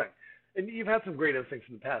here's the thing, and you've had some great instincts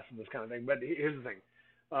in the past in this kind of thing, but here's the thing.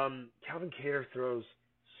 Calvin Kattar throws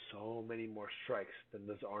so many more strikes than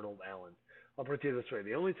does Arnold Allen. I'll put it to you this way: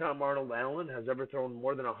 the only time Arnold Allen has ever thrown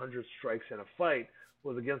more than 100 strikes in a fight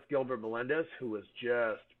was against Gilbert Melendez, who was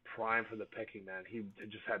just prime for the picking, man. He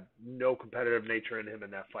just had no competitive nature in him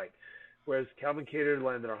in that fight. Whereas Calvin Kattar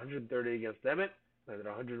landed 130 against Emmett, landed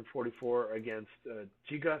 144 against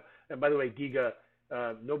Giga. And by the way, Giga,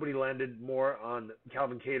 nobody landed more on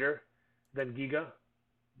Calvin Kattar than Giga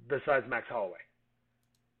besides Max Holloway.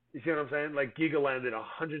 You see what I'm saying? Like Giga landed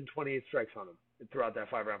 128 strikes on him throughout that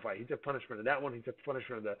 5-round fight. He took punishment in that one. He took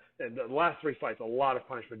punishment in the last 3 fights, a lot of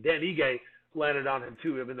punishment. Dan Ige landed on him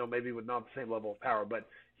too, even though maybe with not the same level of power. But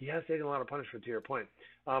he has taken a lot of punishment, to your point.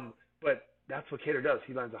 But that's what Kattar does.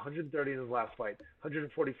 He lands 130 in his last fight,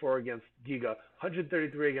 144 against Giga,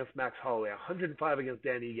 133 against Max Holloway, 105 against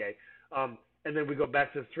Dan Ige. And then we go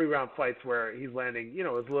back to 3-round fights where he's landing,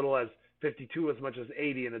 as little as 52, as much as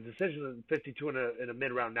 80 in a decision, and 52 in a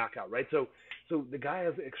mid-round knockout, right? So the guy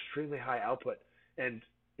has extremely high output. And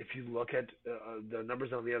if you look at the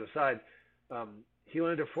numbers on the other side, he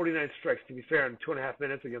landed 49 strikes, to be fair, in 2.5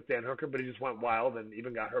 minutes against Dan Hooker, but he just went wild and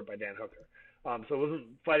even got hurt by Dan Hooker. So it wasn't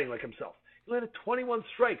fighting like himself. He landed 21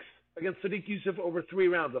 strikes against Sadiq Yusuff over 3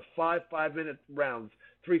 rounds, of 3 5-minute rounds,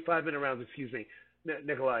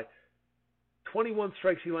 Nikolai. 21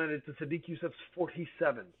 strikes he landed to Sadiq Yusuff's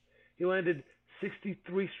 47. He landed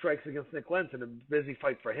 63 strikes against Nick Lenton, a busy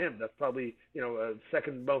fight for him. That's probably,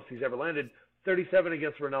 second most he's ever landed. 37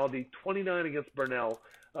 against Rinaldi, 29 against Burnell.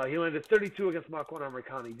 He landed 32 against Makwan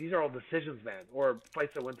Amrikani. These are all decisions, man, or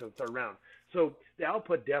fights that went to the 3rd round. So the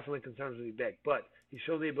output definitely concerns me big, but he's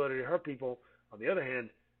shown the ability to hurt people. On the other hand,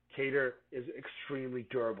 Kattar is extremely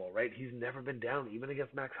durable, right? He's never been down, even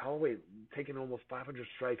against Max Holloway, taking almost 500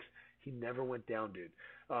 strikes. He never went down, dude.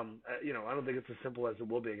 I don't think it's as simple as it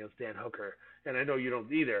will be against Dan Hooker, and I know you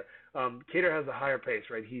don't either. Kattar has a higher pace,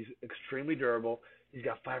 right? He's extremely durable. He's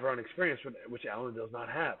got 5-round experience, which Allen does not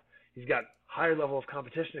have. He's got higher level of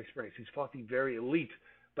competition experience. He's fought the very elite,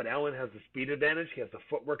 but Allen has the speed advantage. He has the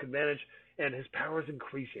footwork advantage, and his power is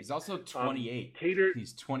increasing. He's also 28. Kattar,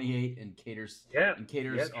 he's 28, and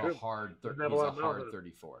Kattar's a hard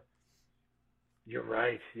 34. You're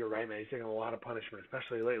right, man. He's taking a lot of punishment,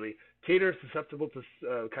 especially lately. Kattar is susceptible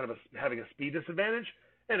to having a speed disadvantage,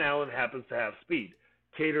 and Allen happens to have speed.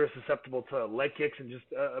 Kattar is susceptible to leg kicks and just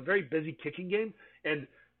a very busy kicking game. And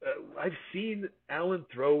I've seen Allen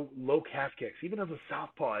throw low calf kicks, even as a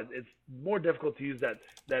southpaw. It's more difficult to use that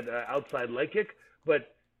outside leg kick,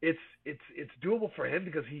 but it's doable for him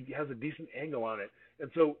because he has a decent angle on it. And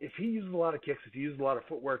so if he uses a lot of kicks, if he uses a lot of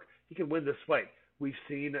footwork, he can win this fight. We've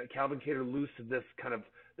seen Calvin Kattar lose to this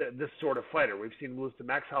sort of fighter. We've seen him lose to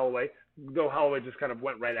Max Holloway, though Holloway just kind of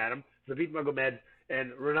went right at him. Zabit Magomed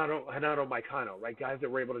and Renato Moicano, right? Guys that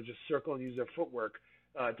were able to just circle and use their footwork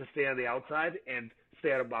to stay on the outside and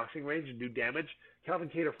stay out of boxing range and do damage. Calvin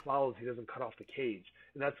Kattar follows. He doesn't cut off the cage.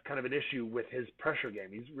 And that's kind of an issue with his pressure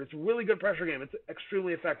game. It's a really good pressure game. It's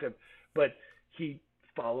extremely effective, but he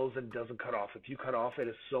follows and doesn't cut off. If you cut off, it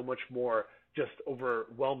is so much more just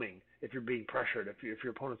overwhelming if you're being pressured, if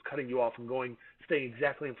your opponent's cutting you off and staying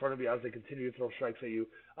exactly in front of you as they continue to throw strikes at you.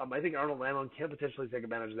 I think Arnold Allen can potentially take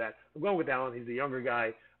advantage of that. I'm going with Allen. He's a younger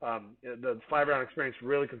guy. The 5-round experience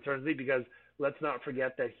really concerns me because let's not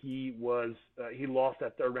forget that he lost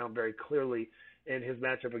that 3rd round very clearly in his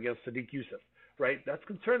matchup against Sadiq Yusuff, right? That's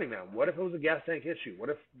concerning now. What if it was a gas tank issue? What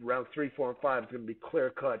if rounds 3, 4, and 5 is going to be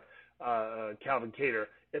clear-cut Calvin Kattar?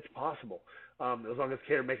 It's possible, as long as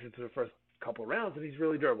Kattar makes it to the first couple of rounds, and he's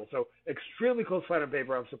really durable. So extremely close fight on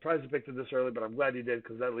paper. I'm surprised you picked it this early, but I'm glad you did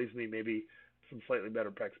because that leaves me maybe some slightly better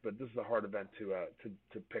picks. But this is a hard event to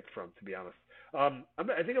pick from, to be honest. I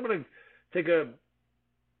think I'm going to take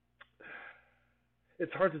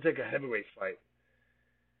it's hard to take a heavyweight fight.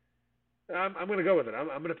 I'm going to go with it. I'm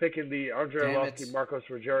going to pick in the Andre Arlovski Marcos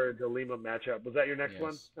Rogerio de Lima matchup. Was that your next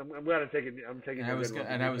one? I'm glad to take it. I'm taking. I was going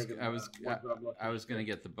to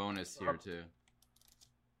get the bonus here too.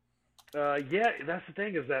 Yeah, that's the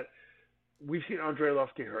thing is that we've seen Andre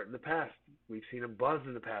Arlovski hurt in the past. We've seen him buzz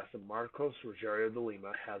in the past. And Marcos Rogerio de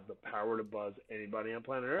Lima has the power to buzz anybody on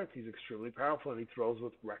planet Earth. He's extremely powerful, and he throws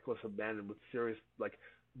with reckless abandon, with serious,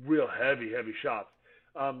 real heavy shots.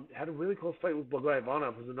 Had a really close fight with Blagoy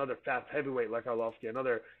Ivanov, who's another fast heavyweight like Arlovski,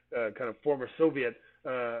 another kind of former Soviet,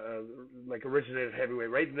 originated heavyweight,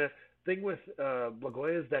 right? And the thing with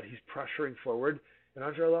Blagoy is that he's pressuring forward, And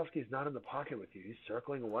Andrei Arlovsky's not in the pocket with you. He's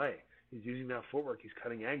circling away. He's using that footwork. He's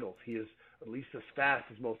cutting angles. He is at least as fast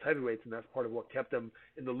as most heavyweights, and that's part of what kept him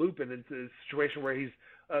in the loop and into a situation where he's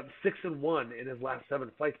 6-1 in his last 7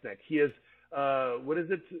 fights. Nick, he is 6-1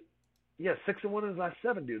 in his last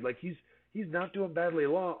 7, dude. Like he's not doing badly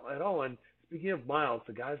at all. And speaking of miles,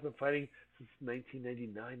 the guy's been fighting since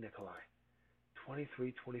 1999, Nikolai.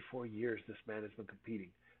 23, 24 years this man has been competing.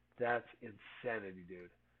 That's insanity, dude.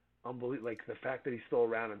 Unbelievable. Like the fact that he's still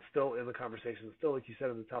around and still in the conversation, still, like you said,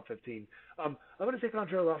 in the top 15. I'm going to take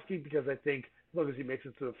Andrei Arlovsky because I think as long as he makes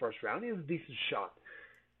it to the first round, he has a decent shot.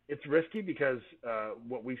 It's risky because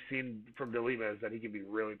what we've seen from De Lima is that he can be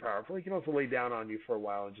really powerful. He can also lay down on you for a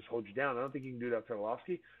while and just hold you down. I don't think he can do that to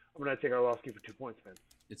Arlovsky. I'm going to take Arlovsky for 2 points, man.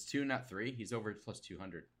 It's 2, not 3. He's over plus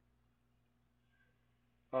 200.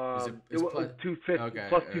 Plus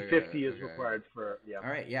 250 is required for All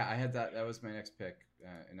right, yeah, I had that. That was my next pick,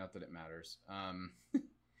 and not that it matters. I'm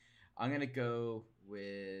gonna go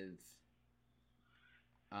with.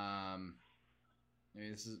 Maybe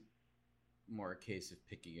this is more a case of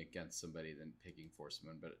picking against somebody than picking for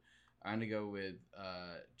someone, but I'm gonna go with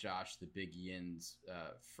Josh, the Big Yin's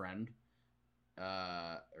friend.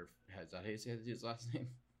 Or is that how you say his last name?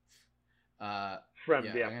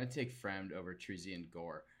 Fremd, yeah. I'm going to take Fremd over Trezian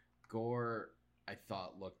Gore. Gore, I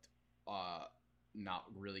thought, looked not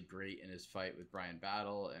really great in his fight with Brian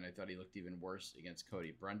Battle, and I thought he looked even worse against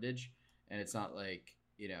Cody Brundage. And it's not like,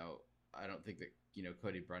 I don't think that,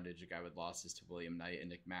 Cody Brundage, a guy with losses to William Knight and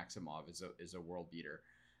Nick Maximov, is a world beater.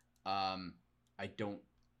 I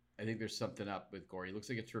think there's something up with Gore. He looks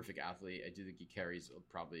like a terrific athlete. I do think he carries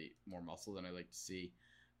probably more muscle than I like to see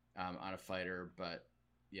on a fighter, but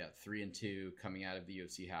yeah, 3-2 coming out of the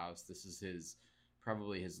UFC house. This is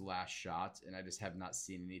probably his last shot, and I just have not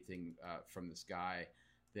seen anything from this guy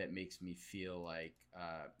that makes me feel like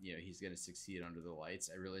he's going to succeed under the lights.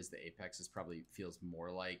 I realize the Apex feels more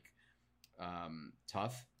like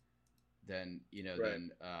tough than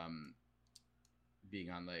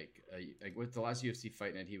being on like with the last UFC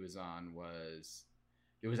fight night he was on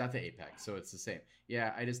it was at the Apex, so it's the same.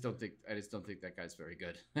 Yeah, I just don't think that guy's very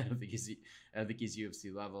good. I don't think he's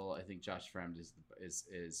UFC level. I think Josh Fremd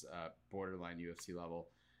is borderline UFC level,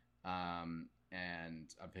 and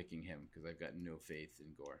I'm picking him because I've got no faith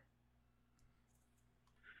in Gore.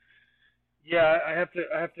 Yeah, I have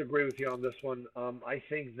to agree with you on this one. I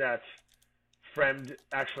think that Fremd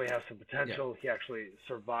actually has some potential. Yeah. He actually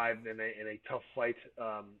survived in a tough fight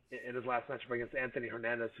in his last matchup against Anthony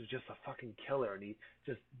Hernandez, who's just a fucking killer, and he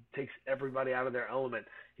just takes everybody out of their element.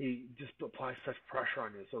 He just applies such pressure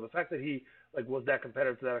on you. So the fact that he was that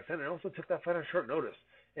competitive to that extent, and also took that fight on short notice,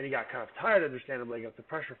 and he got kind of tired, understandably, against the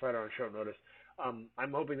pressure fighter on short notice. I'm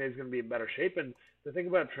hoping that he's going to be in better shape. And the thing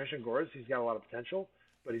about Trezian Gore is he's got a lot of potential,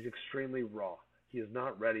 but he's extremely raw. He is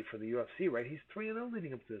not ready for the UFC, right? He's 3-0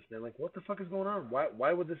 leading up to this, man. Like, what the fuck is going on?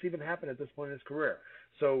 Why would this even happen at this point in his career?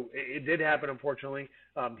 So it did happen, unfortunately.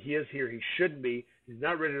 He is here. He shouldn't be. He's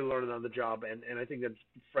not ready to learn it on the job, and I think that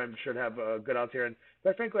Fremd should have good odds here. And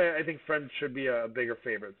quite frankly, I think Fremd should be a bigger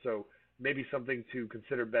favorite. So maybe something to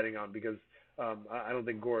consider betting on because I don't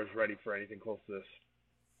think Gore is ready for anything close to this.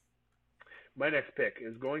 My next pick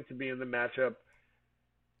is going to be in the matchup.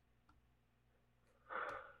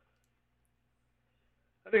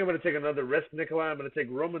 I think I'm going to take another risk, Nikolai. I'm going to take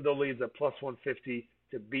Roman Dolidze at plus 150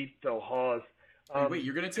 to beat Phil Hawes. Wait,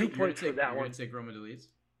 you're going to take Roman Dolidze?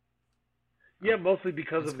 Yeah, mostly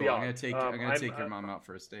because of the odds. I'm going to take your mom out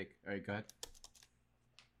for a steak. All right, go ahead.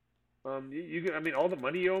 You can. I mean, all the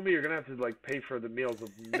money you owe me, you're going to have to pay for the meals of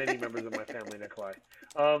many members of my family, Nikolai.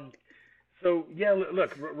 So yeah,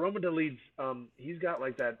 look, Roman Dolidze, he's got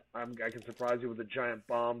that. I can surprise you with a giant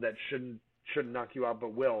bomb that shouldn't knock you out,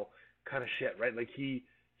 but will. Kind of shit, right?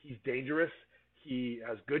 He's dangerous. He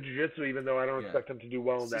has good jiu-jitsu, even though I don't expect him to do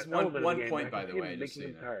well in that element of the game. 1 point, by the way, making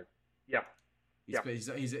him tired. Yeah.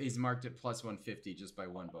 He's marked at plus 150 just by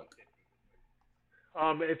one book.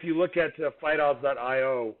 If you look at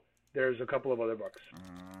FightOdds.io, there's a couple of other books.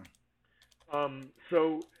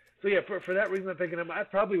 So yeah, for that reason, I'm thinking I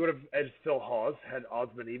probably would have edged Phil Hawes had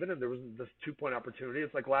odds been even, and there was this 2-point opportunity.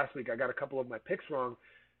 It's like last week, I got a couple of my picks wrong.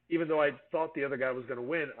 Even though I thought the other guy was going to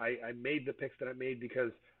win, I made the picks that I made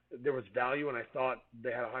because there was value and I thought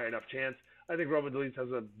they had a high enough chance. I think Roman Dolidze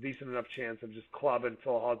has a decent enough chance of just clubbing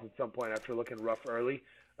Phil Hawes at some point after looking rough early.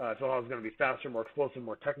 Phil Hawes is going to be faster, more explosive,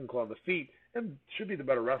 more technical on the feet, and should be the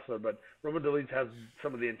better wrestler. But Roman Dolidze has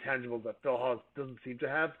some of the intangibles that Phil Hawes doesn't seem to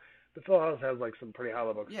have. But Phil Hawes has some pretty high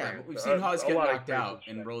level experience. Yeah, but we've seen Hawes get knocked out,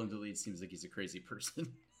 and Roman Dolidze seems like he's a crazy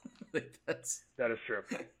person. That is true.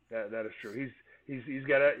 That is true. He's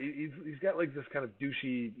got this kind of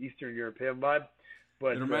douchey Eastern European vibe.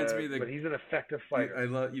 but It reminds me of but he's an effective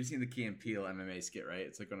fighter. You've seen the Key and Peele MMA skit, right?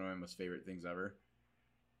 It's like one of my most favorite things ever.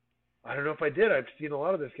 I don't know if I did. I've seen a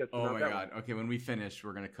lot of this skits. Oh my god! Okay, when we finish,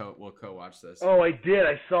 we'll co-watch this. Oh, I did.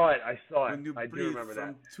 I saw it. When you I do breathe remember from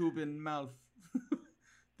that. tube in mouth,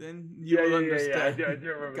 then you will understand I do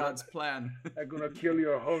remember God's that. plan. I'm gonna kill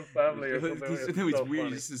your whole family or something. It's so weird.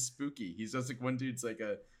 funny. He's just spooky. He's just like one dude's like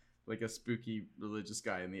a spooky religious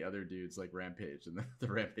guy, and the other dude's like Rampage, and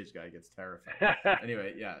the Rampage guy gets terrified.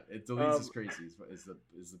 Anyway, yeah, it deletes is crazy. Is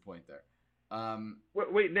the point there?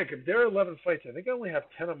 Wait, Nick. If there are 11 fights, I think I only have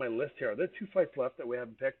 10 on my list here. Are there 2 fights left that we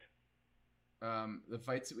haven't picked? The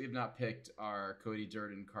fights that we have not picked are Cody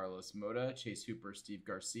Durden, Carlos Mota, Chase Hooper, Steve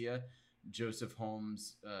Garcia, Joseph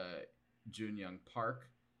Holmes, Jun Young Park.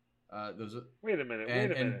 Those are, Wait a minute.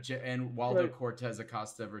 And Waldo Cortez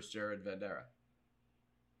Acosta versus Jared Vandera.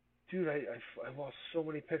 Dude, I lost so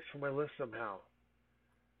many picks from my list somehow.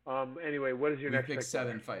 Anyway, what is your next pick? We picked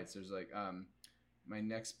 7 fights. There's like my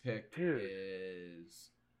next pick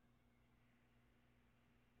is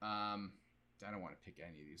I don't want to pick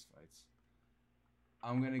any of these fights.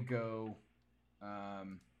 I'm gonna go.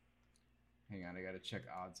 Hang on, I gotta check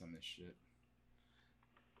odds on this shit.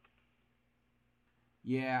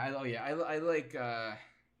 I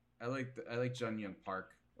like Jun Young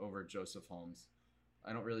Park over Joseph Holmes.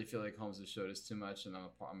 I don't really feel like Holmes has showed us too much, and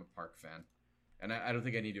I'm a Park fan, and I don't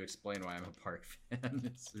think I need to explain why I'm a Park fan.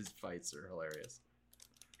 His fights are hilarious.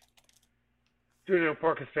 Jun Young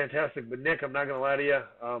Park is fantastic, but Nick, I'm not gonna lie to you.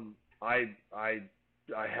 I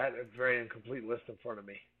had a very incomplete list in front of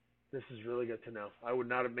me. This is really good to know. I would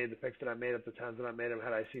not have made the picks that I made at the times that I made them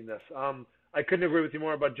had I seen this. I couldn't agree with you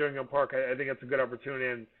more about Jun Young Park. I think it's a good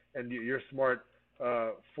opportunity, and you're smart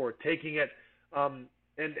for taking it. And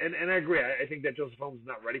I agree. I think that Joseph Holmes is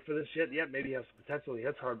not ready for this shit yet. Maybe he has some potential. He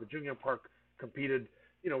hits hard, but Jun Young Park competed,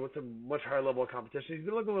 with a much higher level of competition. He's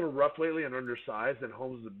been looking a little rough lately and undersized, and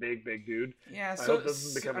Holmes is a big dude. Yeah,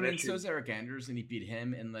 so's Eric Anders, and he beat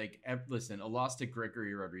him. And listen, a loss to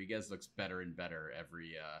Gregory Rodriguez looks better and better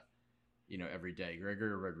every day.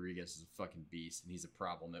 Gregory Rodriguez is a fucking beast, and he's a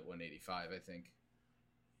problem at 185, I think.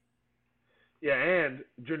 Yeah, and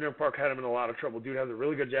Jun Young Park had him in a lot of trouble. Dude has a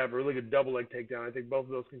really good jab, a really good double leg takedown. I think both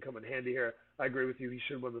of those can come in handy here. I agree with you. He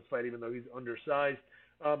should win this fight, even though he's undersized.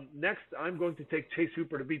 Next, I'm going to take Chase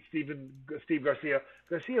Hooper to beat Steve Garcia.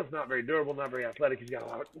 Garcia's not very durable, not very athletic. He's got a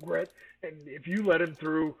lot of grit, and if you let him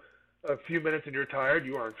through a few minutes and you're tired,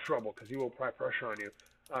 you are in trouble because he will apply pressure on you.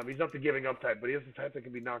 He's not the giving up type, but he is the type that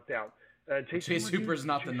can be knocked out. Chase Hooper's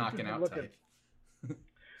not the knocking out type.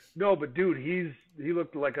 No, but dude, he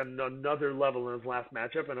looked like another level in his last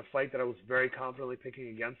matchup in a fight that I was very confidently picking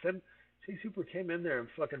against him. Chase Hooper came in there and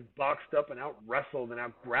fucking boxed up and out wrestled and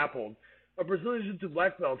out grappled a Brazilian Jiu-Jitsu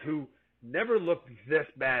black belt who never looked this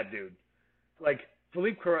bad, dude. Like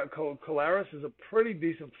Felipe Colares is a pretty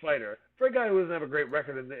decent fighter for a guy who doesn't have a great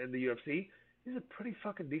record in the UFC. He's a pretty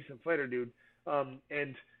fucking decent fighter, dude.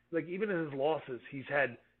 And like even in his losses, he's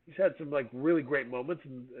had some like really great moments,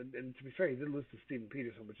 and to be fair, he did lose to Steven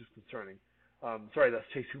Peterson, which is concerning. Sorry, that's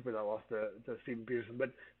Chase Hooper that lost to Steven Peterson,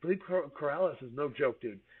 but Felipe Corrales is no joke,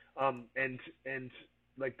 dude. And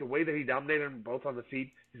like the way that he dominated him both on the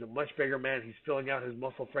feet, he's a much bigger man. He's filling out his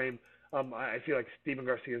muscle frame. I feel like Steven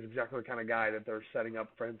Garcia is exactly the kind of guy that they're setting up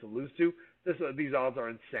for him to lose to. These odds are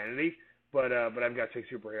insanity, but I've got Chase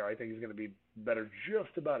Hooper here. I think he's going to be better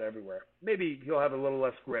just about everywhere. Maybe he'll have a little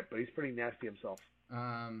less grip, but he's pretty nasty himself.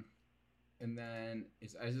 And then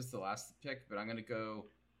it's just the last pick, but I'm gonna go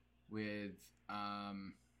with I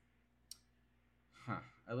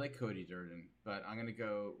like Cody Durden, but I'm gonna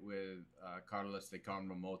go with Carlos de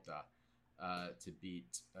Carmo Mota to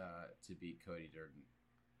beat Cody Durden.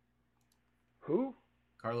 Who?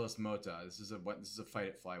 Carlos Mota. This is a fight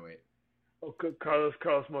at flyweight. Oh, Carlos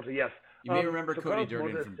Mota. Yes. You may remember Cody Carlos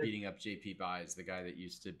Durden Mota from beating up JP Buys, the guy that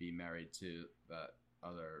used to be married to that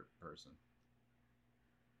other person.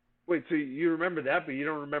 Wait, so you remember that, but you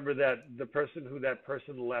don't remember that the person who that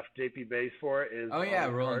person left JP Bays for is... Oh, yeah,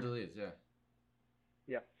 Roland Deleuze, yeah.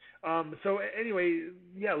 Yeah. So anyway,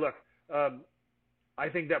 yeah, look, I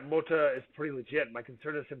think that Mota is pretty legit. My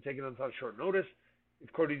concern is him taking on such short notice.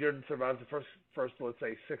 If Cody Durden survives the first, let's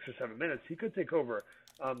say, 6 or 7 minutes, he could take over.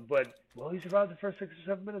 But will he survive the first 6 or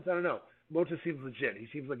 7 minutes? I don't know. Mota seems legit. He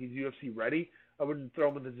seems like he's UFC ready. I wouldn't throw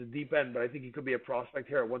him into the deep end, but I think he could be a prospect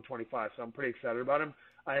here at 125, so I'm pretty excited about him.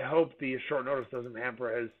 I hope the short notice doesn't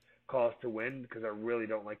hamper his cause to win, because I really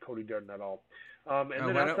don't like Cody Durden at all. And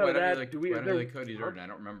then outside of that, why don't you like Cody Durden? I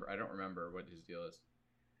don't remember what his deal is.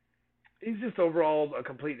 He's just overall a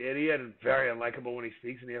complete idiot and very unlikable when he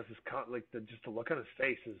speaks, and he has this just the look on his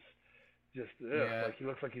face is Yeah. like he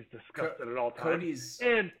looks like he's disgusted at all times. Cody's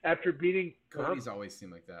And after beating Cody's always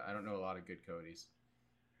seemed like that. I don't know a lot of good Codys.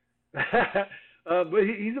 but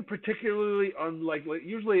he's a particularly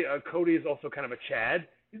usually Cody is also kind of a Chad.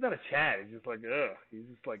 He's not a Chad. He's just like ugh. He's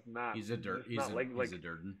just like not. He's a dirt. He's a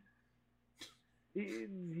Durden.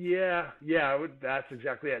 That's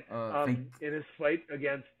exactly it. In his fight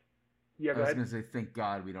against. Yeah, go ahead. I was gonna say, thank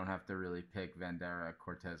God we don't have to really pick Vandera,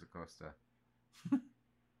 Cortez Acosta.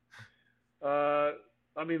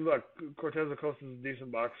 I mean, look, Cortez Acosta is a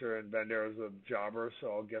decent boxer, and Bandera's a jobber,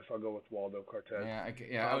 so I guess I'll go with Waldo Cortez.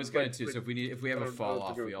 I was going to. So if we have a fall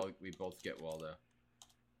off, we both get Waldo.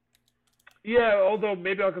 Yeah, although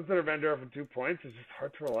maybe I'll consider Bandera for 2 points. It's just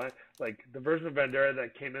hard to rely. Like the version of Bandera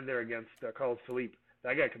that came in there against Carlos Felipe,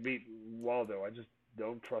 that guy could beat Waldo. I just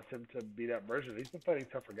don't trust him to be that version. He's been fighting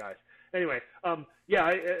tougher guys. Anyway,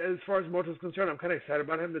 as far as Moto's concerned, I'm kind of excited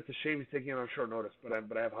about him. It's a shame he's taking it on short notice, but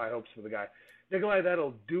I have high hopes for the guy. Nikolai,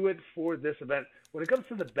 that'll do it for this event. When it comes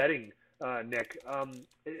to the betting, Nick,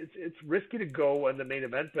 it's risky to go on the main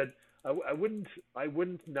event, but I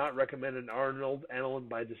wouldn't not recommend an Arnold Allen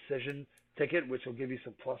by decision ticket, which will give you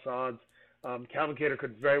some plus odds. Calvin Kattar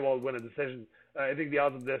could very well win a decision. I think the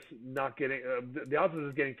odds of this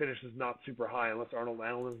getting finished is not super high unless Arnold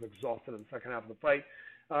Allen is exhausted in the second half of the fight.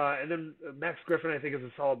 And then Max Griffin, I think, is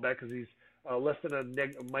a solid bet because he's less than a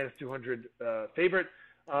minus 200 favorite.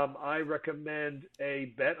 I recommend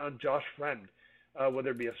a bet on Josh Friend,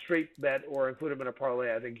 whether it be a straight bet or include him in a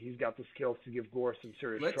parlay. I think he's got the skills to give Gore some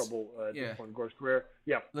serious trouble at this point in Gore's career.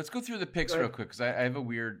 Yeah. Let's go through the picks real quick because I have a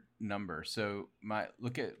weird number. So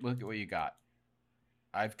look at what you got.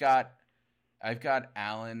 I've got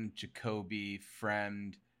Allen, Jacoby,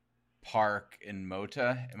 Friend, Park, and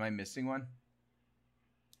Mota. Am I missing one?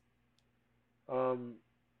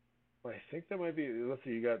 I think that might be. Let's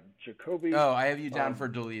see. You got Jacoby. Oh, I have you down for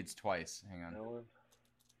deletes twice. Hang on. Allen.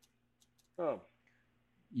 Oh.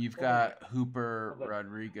 You've got Hooper,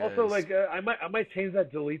 Rodriguez. Also, I might change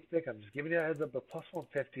that delete pick. I'm just giving you a heads up. The plus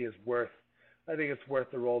 150 is worth. I think it's worth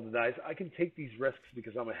the roll of the dice. I can take these risks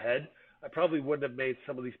because I'm ahead. I probably wouldn't have made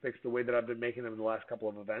some of these picks the way that I've been making them in the last couple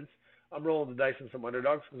of events. I'm rolling the dice on some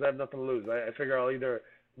underdogs because I have nothing to lose. I figure I'll either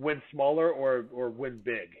win smaller or win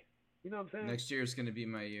big. You know what I'm saying? Next year is going to be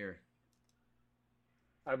my year.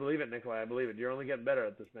 I believe it, Nikolai. I believe it. You're only getting better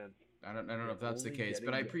at this, man. I don't know if that's the case,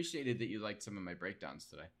 but I appreciated that you liked some of my breakdowns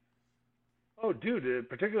today. Oh, dude,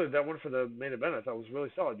 particularly that one for the main event, I thought was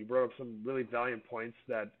really solid. You brought up some really valiant points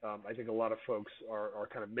that I think a lot of folks are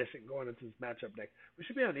kind of missing going into this matchup, Nick. We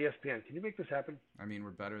should be on ESPN. Can you make this happen? I mean, we're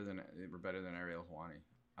better than Ariel Helwani.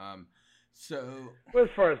 Well, as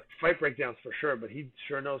far as fight breakdowns, for sure, but he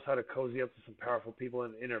sure knows how to cozy up to some powerful people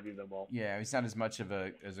and interview them all. Yeah, he's not as much of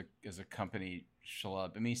a company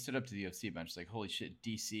schlub. I mean, he stood up to the UFC bench like, holy shit,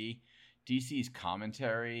 DC's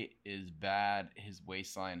commentary is bad. His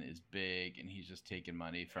waistline is big, and he's just taking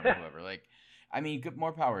money from whoever. Like, I mean,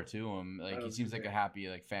 more power to him. Like, he seems like a happy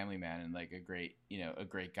family man and like a great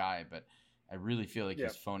guy. But I really feel like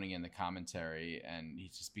he's phoning in the commentary, and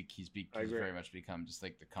he's very much become just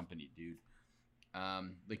like the company dude.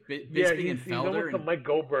 Bisping and Felder, he's almost the Mike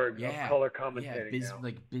Goldberg of color commentating now.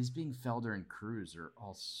 Like Bisping, Felder, and Cruz are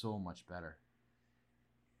all so much better.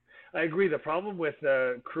 I agree. The problem with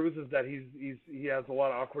Cruz is that he has a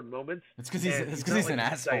lot of awkward moments. It's because he's an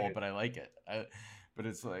asshole, but I like it. But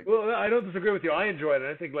it's like, well, I don't disagree with you. I enjoy it, and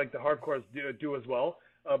I think like the hardcores do as well.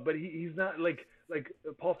 But he's not like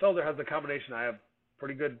Paul Felder has the combination. I have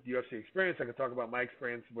pretty good UFC experience. I can talk about my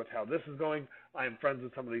experience with how this is going. I am friends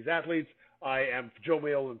with some of these athletes. I am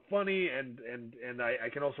jovial and funny, and I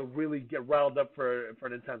can also really get riled up for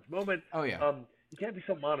an intense moment. Oh yeah. You can't be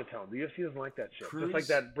so monotone. The UFC doesn't like that shit. Just like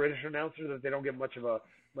that British announcer that they don't get much of a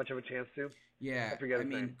chance to. Yeah, I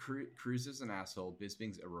mean, Cruz is an asshole.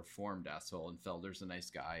 Bisping's a reformed asshole, and Felder's a nice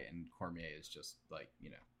guy, and Cormier is just like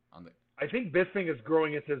on the. I think Bisping is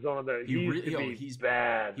growing into his own. He's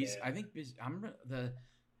bad. I think I'm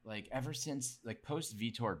ever since post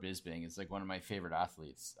Vitor Bisping is one of my favorite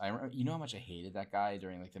athletes. You know how much I hated that guy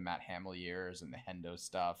during the Matt Hamill years and the Hendo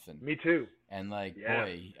stuff, and me too. And boy,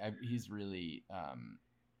 he's really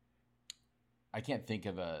I can't think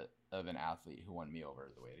of an athlete who won me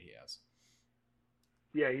over the way that he has.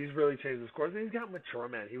 Yeah, he's really changed his course, and he's got mature,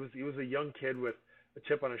 man. He was a young kid with a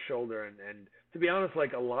chip on his shoulder, and to be honest,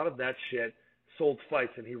 a lot of that shit sold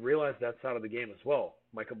fights, and he realized that side of the game as well.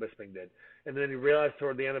 Michael Bisping did, and then he realized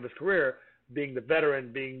toward the end of his career, being the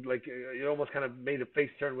veteran, being he almost kind of made a face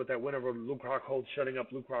turn with that win over Luke Rockhold, shutting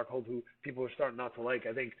up Luke Rockhold, who people are starting not to like.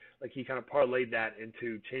 I think he kind of parlayed that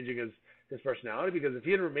into changing his personality, because if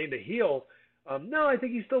he had remained a heel, No, I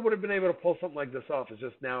think he still would have been able to pull something like this off. It's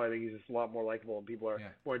just now I think he's just a lot more likable and people are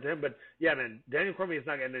more into him. But yeah, man, Daniel Cormier is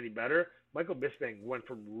not getting any better. Michael Bisping went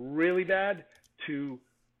from really bad to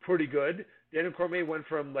pretty good. Daniel Cormier went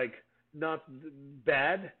from like not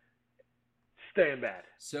bad, staying bad.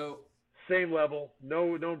 So same level,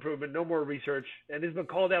 no improvement, no more research, and he's been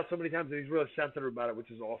called out so many times that he's really sensitive about it,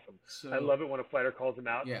 which is awesome. So, I love it when a fighter calls him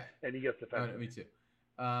out, and he gets defensive. Me too.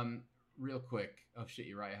 Real quick, oh shit,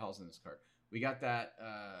 Uriah Hall's in this card. We got that.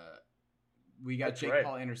 We got Jake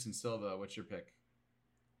Paul, Anderson Silva. What's your pick?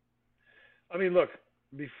 I mean, look,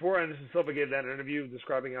 before Anderson Silva gave that interview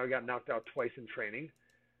describing how he got knocked out twice in training,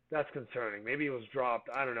 that's concerning. Maybe he was dropped.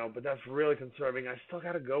 I don't know, but that's really concerning. I still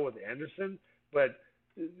got to go with Anderson, but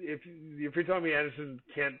if you're telling me Anderson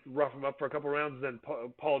can't rough him up for a couple rounds, then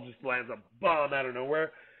Paul just lands a bomb out of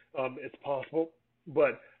nowhere. It's possible,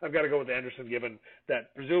 but I've got to go with Anderson, given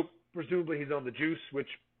that presumably he's on the juice, which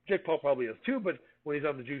Jake Paul probably is too. But when he's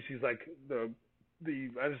on the juice, he's like the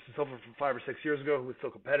Anderson Silva from 5 or 6 years ago, who was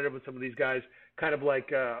still competitive with some of these guys. Kind of like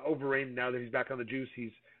Overeem. Now that he's back on the juice,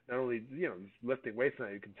 he's not only he's lifting weights now,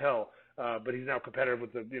 you can tell, but he's now competitive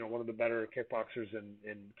with the one of the better kickboxers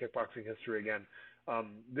in kickboxing history again.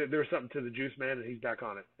 There's something to the juice, man, and he's back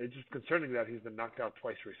on it. It's just concerning that he's been knocked out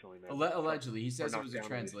twice recently, man. Allegedly, he says it was a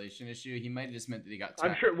translation issue. He might have just meant that he got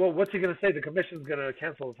tapped. I'm sure. Well, what's he going to say? The commission's going to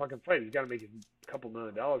cancel the fucking fight. He's got to make a couple $1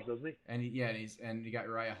 million, doesn't he? And he got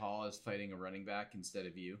Uriah Hall as fighting a running back instead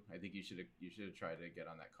of you. I think you should have tried to get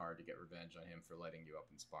on that card to get revenge on him for lighting you up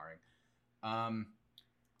in sparring.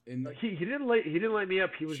 He didn't light me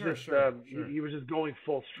up. He was he was just going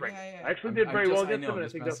full strength. I actually did very well against him, and I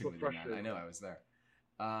think that's what frustrated me. I know, I was there.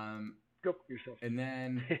 Go yourself. And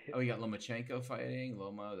then we got Lomachenko fighting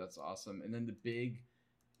Loma. That's awesome. And then the big,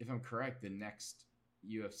 if I'm correct, the next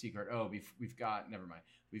UFC card. Oh, we've got never mind.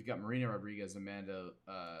 We've got Marina Rodriguez, Amanda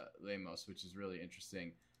Lemos, which is really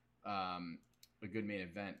interesting. A good main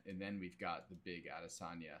event, and then we've got the big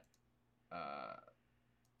Adesanya.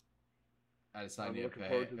 I'm looking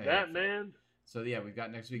forward to that, man. So yeah, we've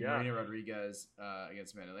got next week Marina Rodriguez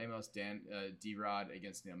against Amanda Lemos, D-Rod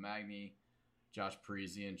against Neil Magny, Josh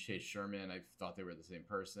Parisian, Chase Sherman. I thought they were the same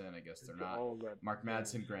person. I guess they're not. Mark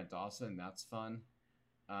Madsen, Grant Dawson. That's fun.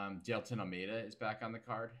 Jailton Almeida is back on the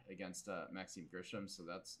card against Maxime Grisham, so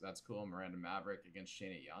that's cool. Miranda Maverick against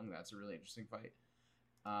Shayna Young. That's a really interesting fight.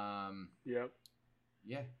 Yeah,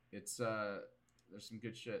 it's there's some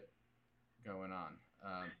good shit going on.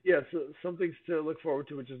 So some things to look forward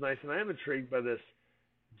to, which is nice, and I am intrigued by this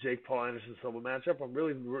Jake Paul Anderson Silva matchup. I'm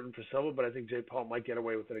really rooting for Silva, but I think Jake Paul might get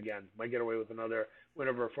away with it again. Might get away with another win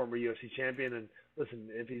over a former UFC champion. And listen,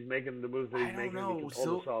 if he's making the moves that he's making, he can hold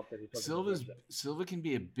us off. Silva can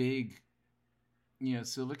be a big,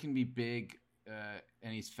 Silva can be big,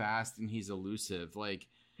 and he's fast and he's elusive. Like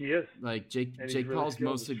he is. Like Jake really Paul's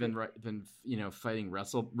mostly been fighting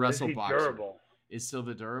wrestle boxing. Durable? Is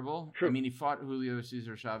Silva durable? True. I mean, he fought Julio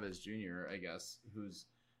Cesar Chavez Jr., I guess, who's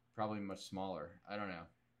probably much smaller. I don't know.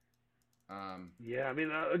 I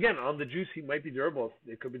mean, again, on the juice, he might be durable.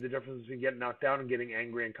 It could be the difference between getting knocked down and getting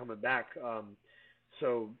angry and coming back.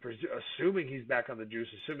 So, assuming he's back on the juice,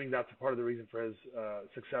 assuming that's a part of the reason for his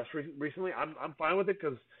success recently, I'm fine with it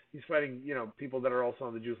because he's fighting, people that are also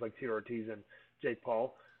on the juice like Tito Ortiz and Jake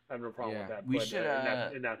Paul. I have no problem with that. We should,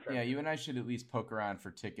 in that sense. You and I should at least poke around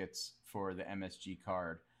for tickets for the MSG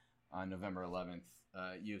card on November 11th,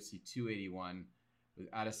 UFC 281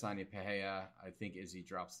 with Adesanya Pereira. I think Izzy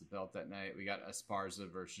drops the belt that night. We got Esparza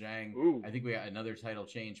versus Zhang. Ooh. I think we got another title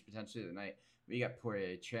change potentially that night. We got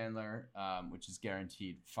Poirier Chandler, which is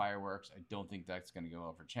guaranteed fireworks. I don't think that's going to go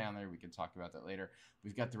well for Chandler. We can talk about that later.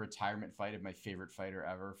 We've got the retirement fight of my favorite fighter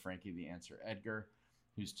ever, Frankie the Answer Edgar,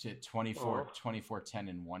 who's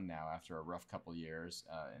 24-10-1 now after a rough couple years,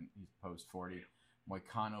 and he's post 40.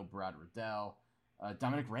 Moicano, Brad Riddell.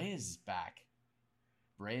 Dominic Reyes is back.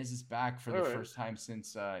 Reyes is back for the first time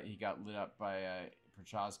since he got lit up by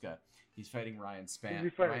Prochazka. He's fighting Ryan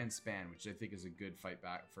Spann. Ryan Spann, which I think is a good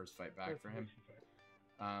first fight back for him.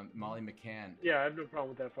 Molly McCann. Yeah, I have no problem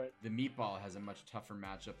with that fight. The Meatball has a much tougher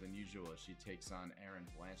matchup than usual as she takes on Aaron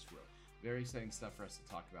Blanchfield. Very exciting stuff for us to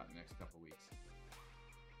talk about in the next couple weeks.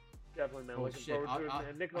 Definitely, man. Looking forward to it.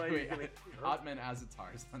 And Nikolai Atman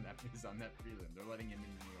Azatar is on that prelim. They're letting him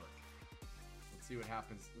in New York. Let's see what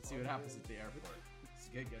happens. Let's see what happens at the airport. This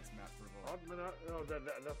guy gets Matt Prevol.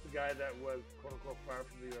 That's the guy that was quote unquote fired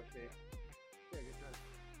from the UFC. Yeah, good time.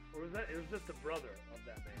 Or was that? It was just the brother of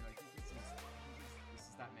that man. I think this is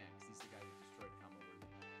that man because he's the guy who destroyed Kamala.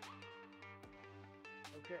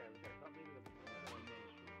 Okay, we gotta stop making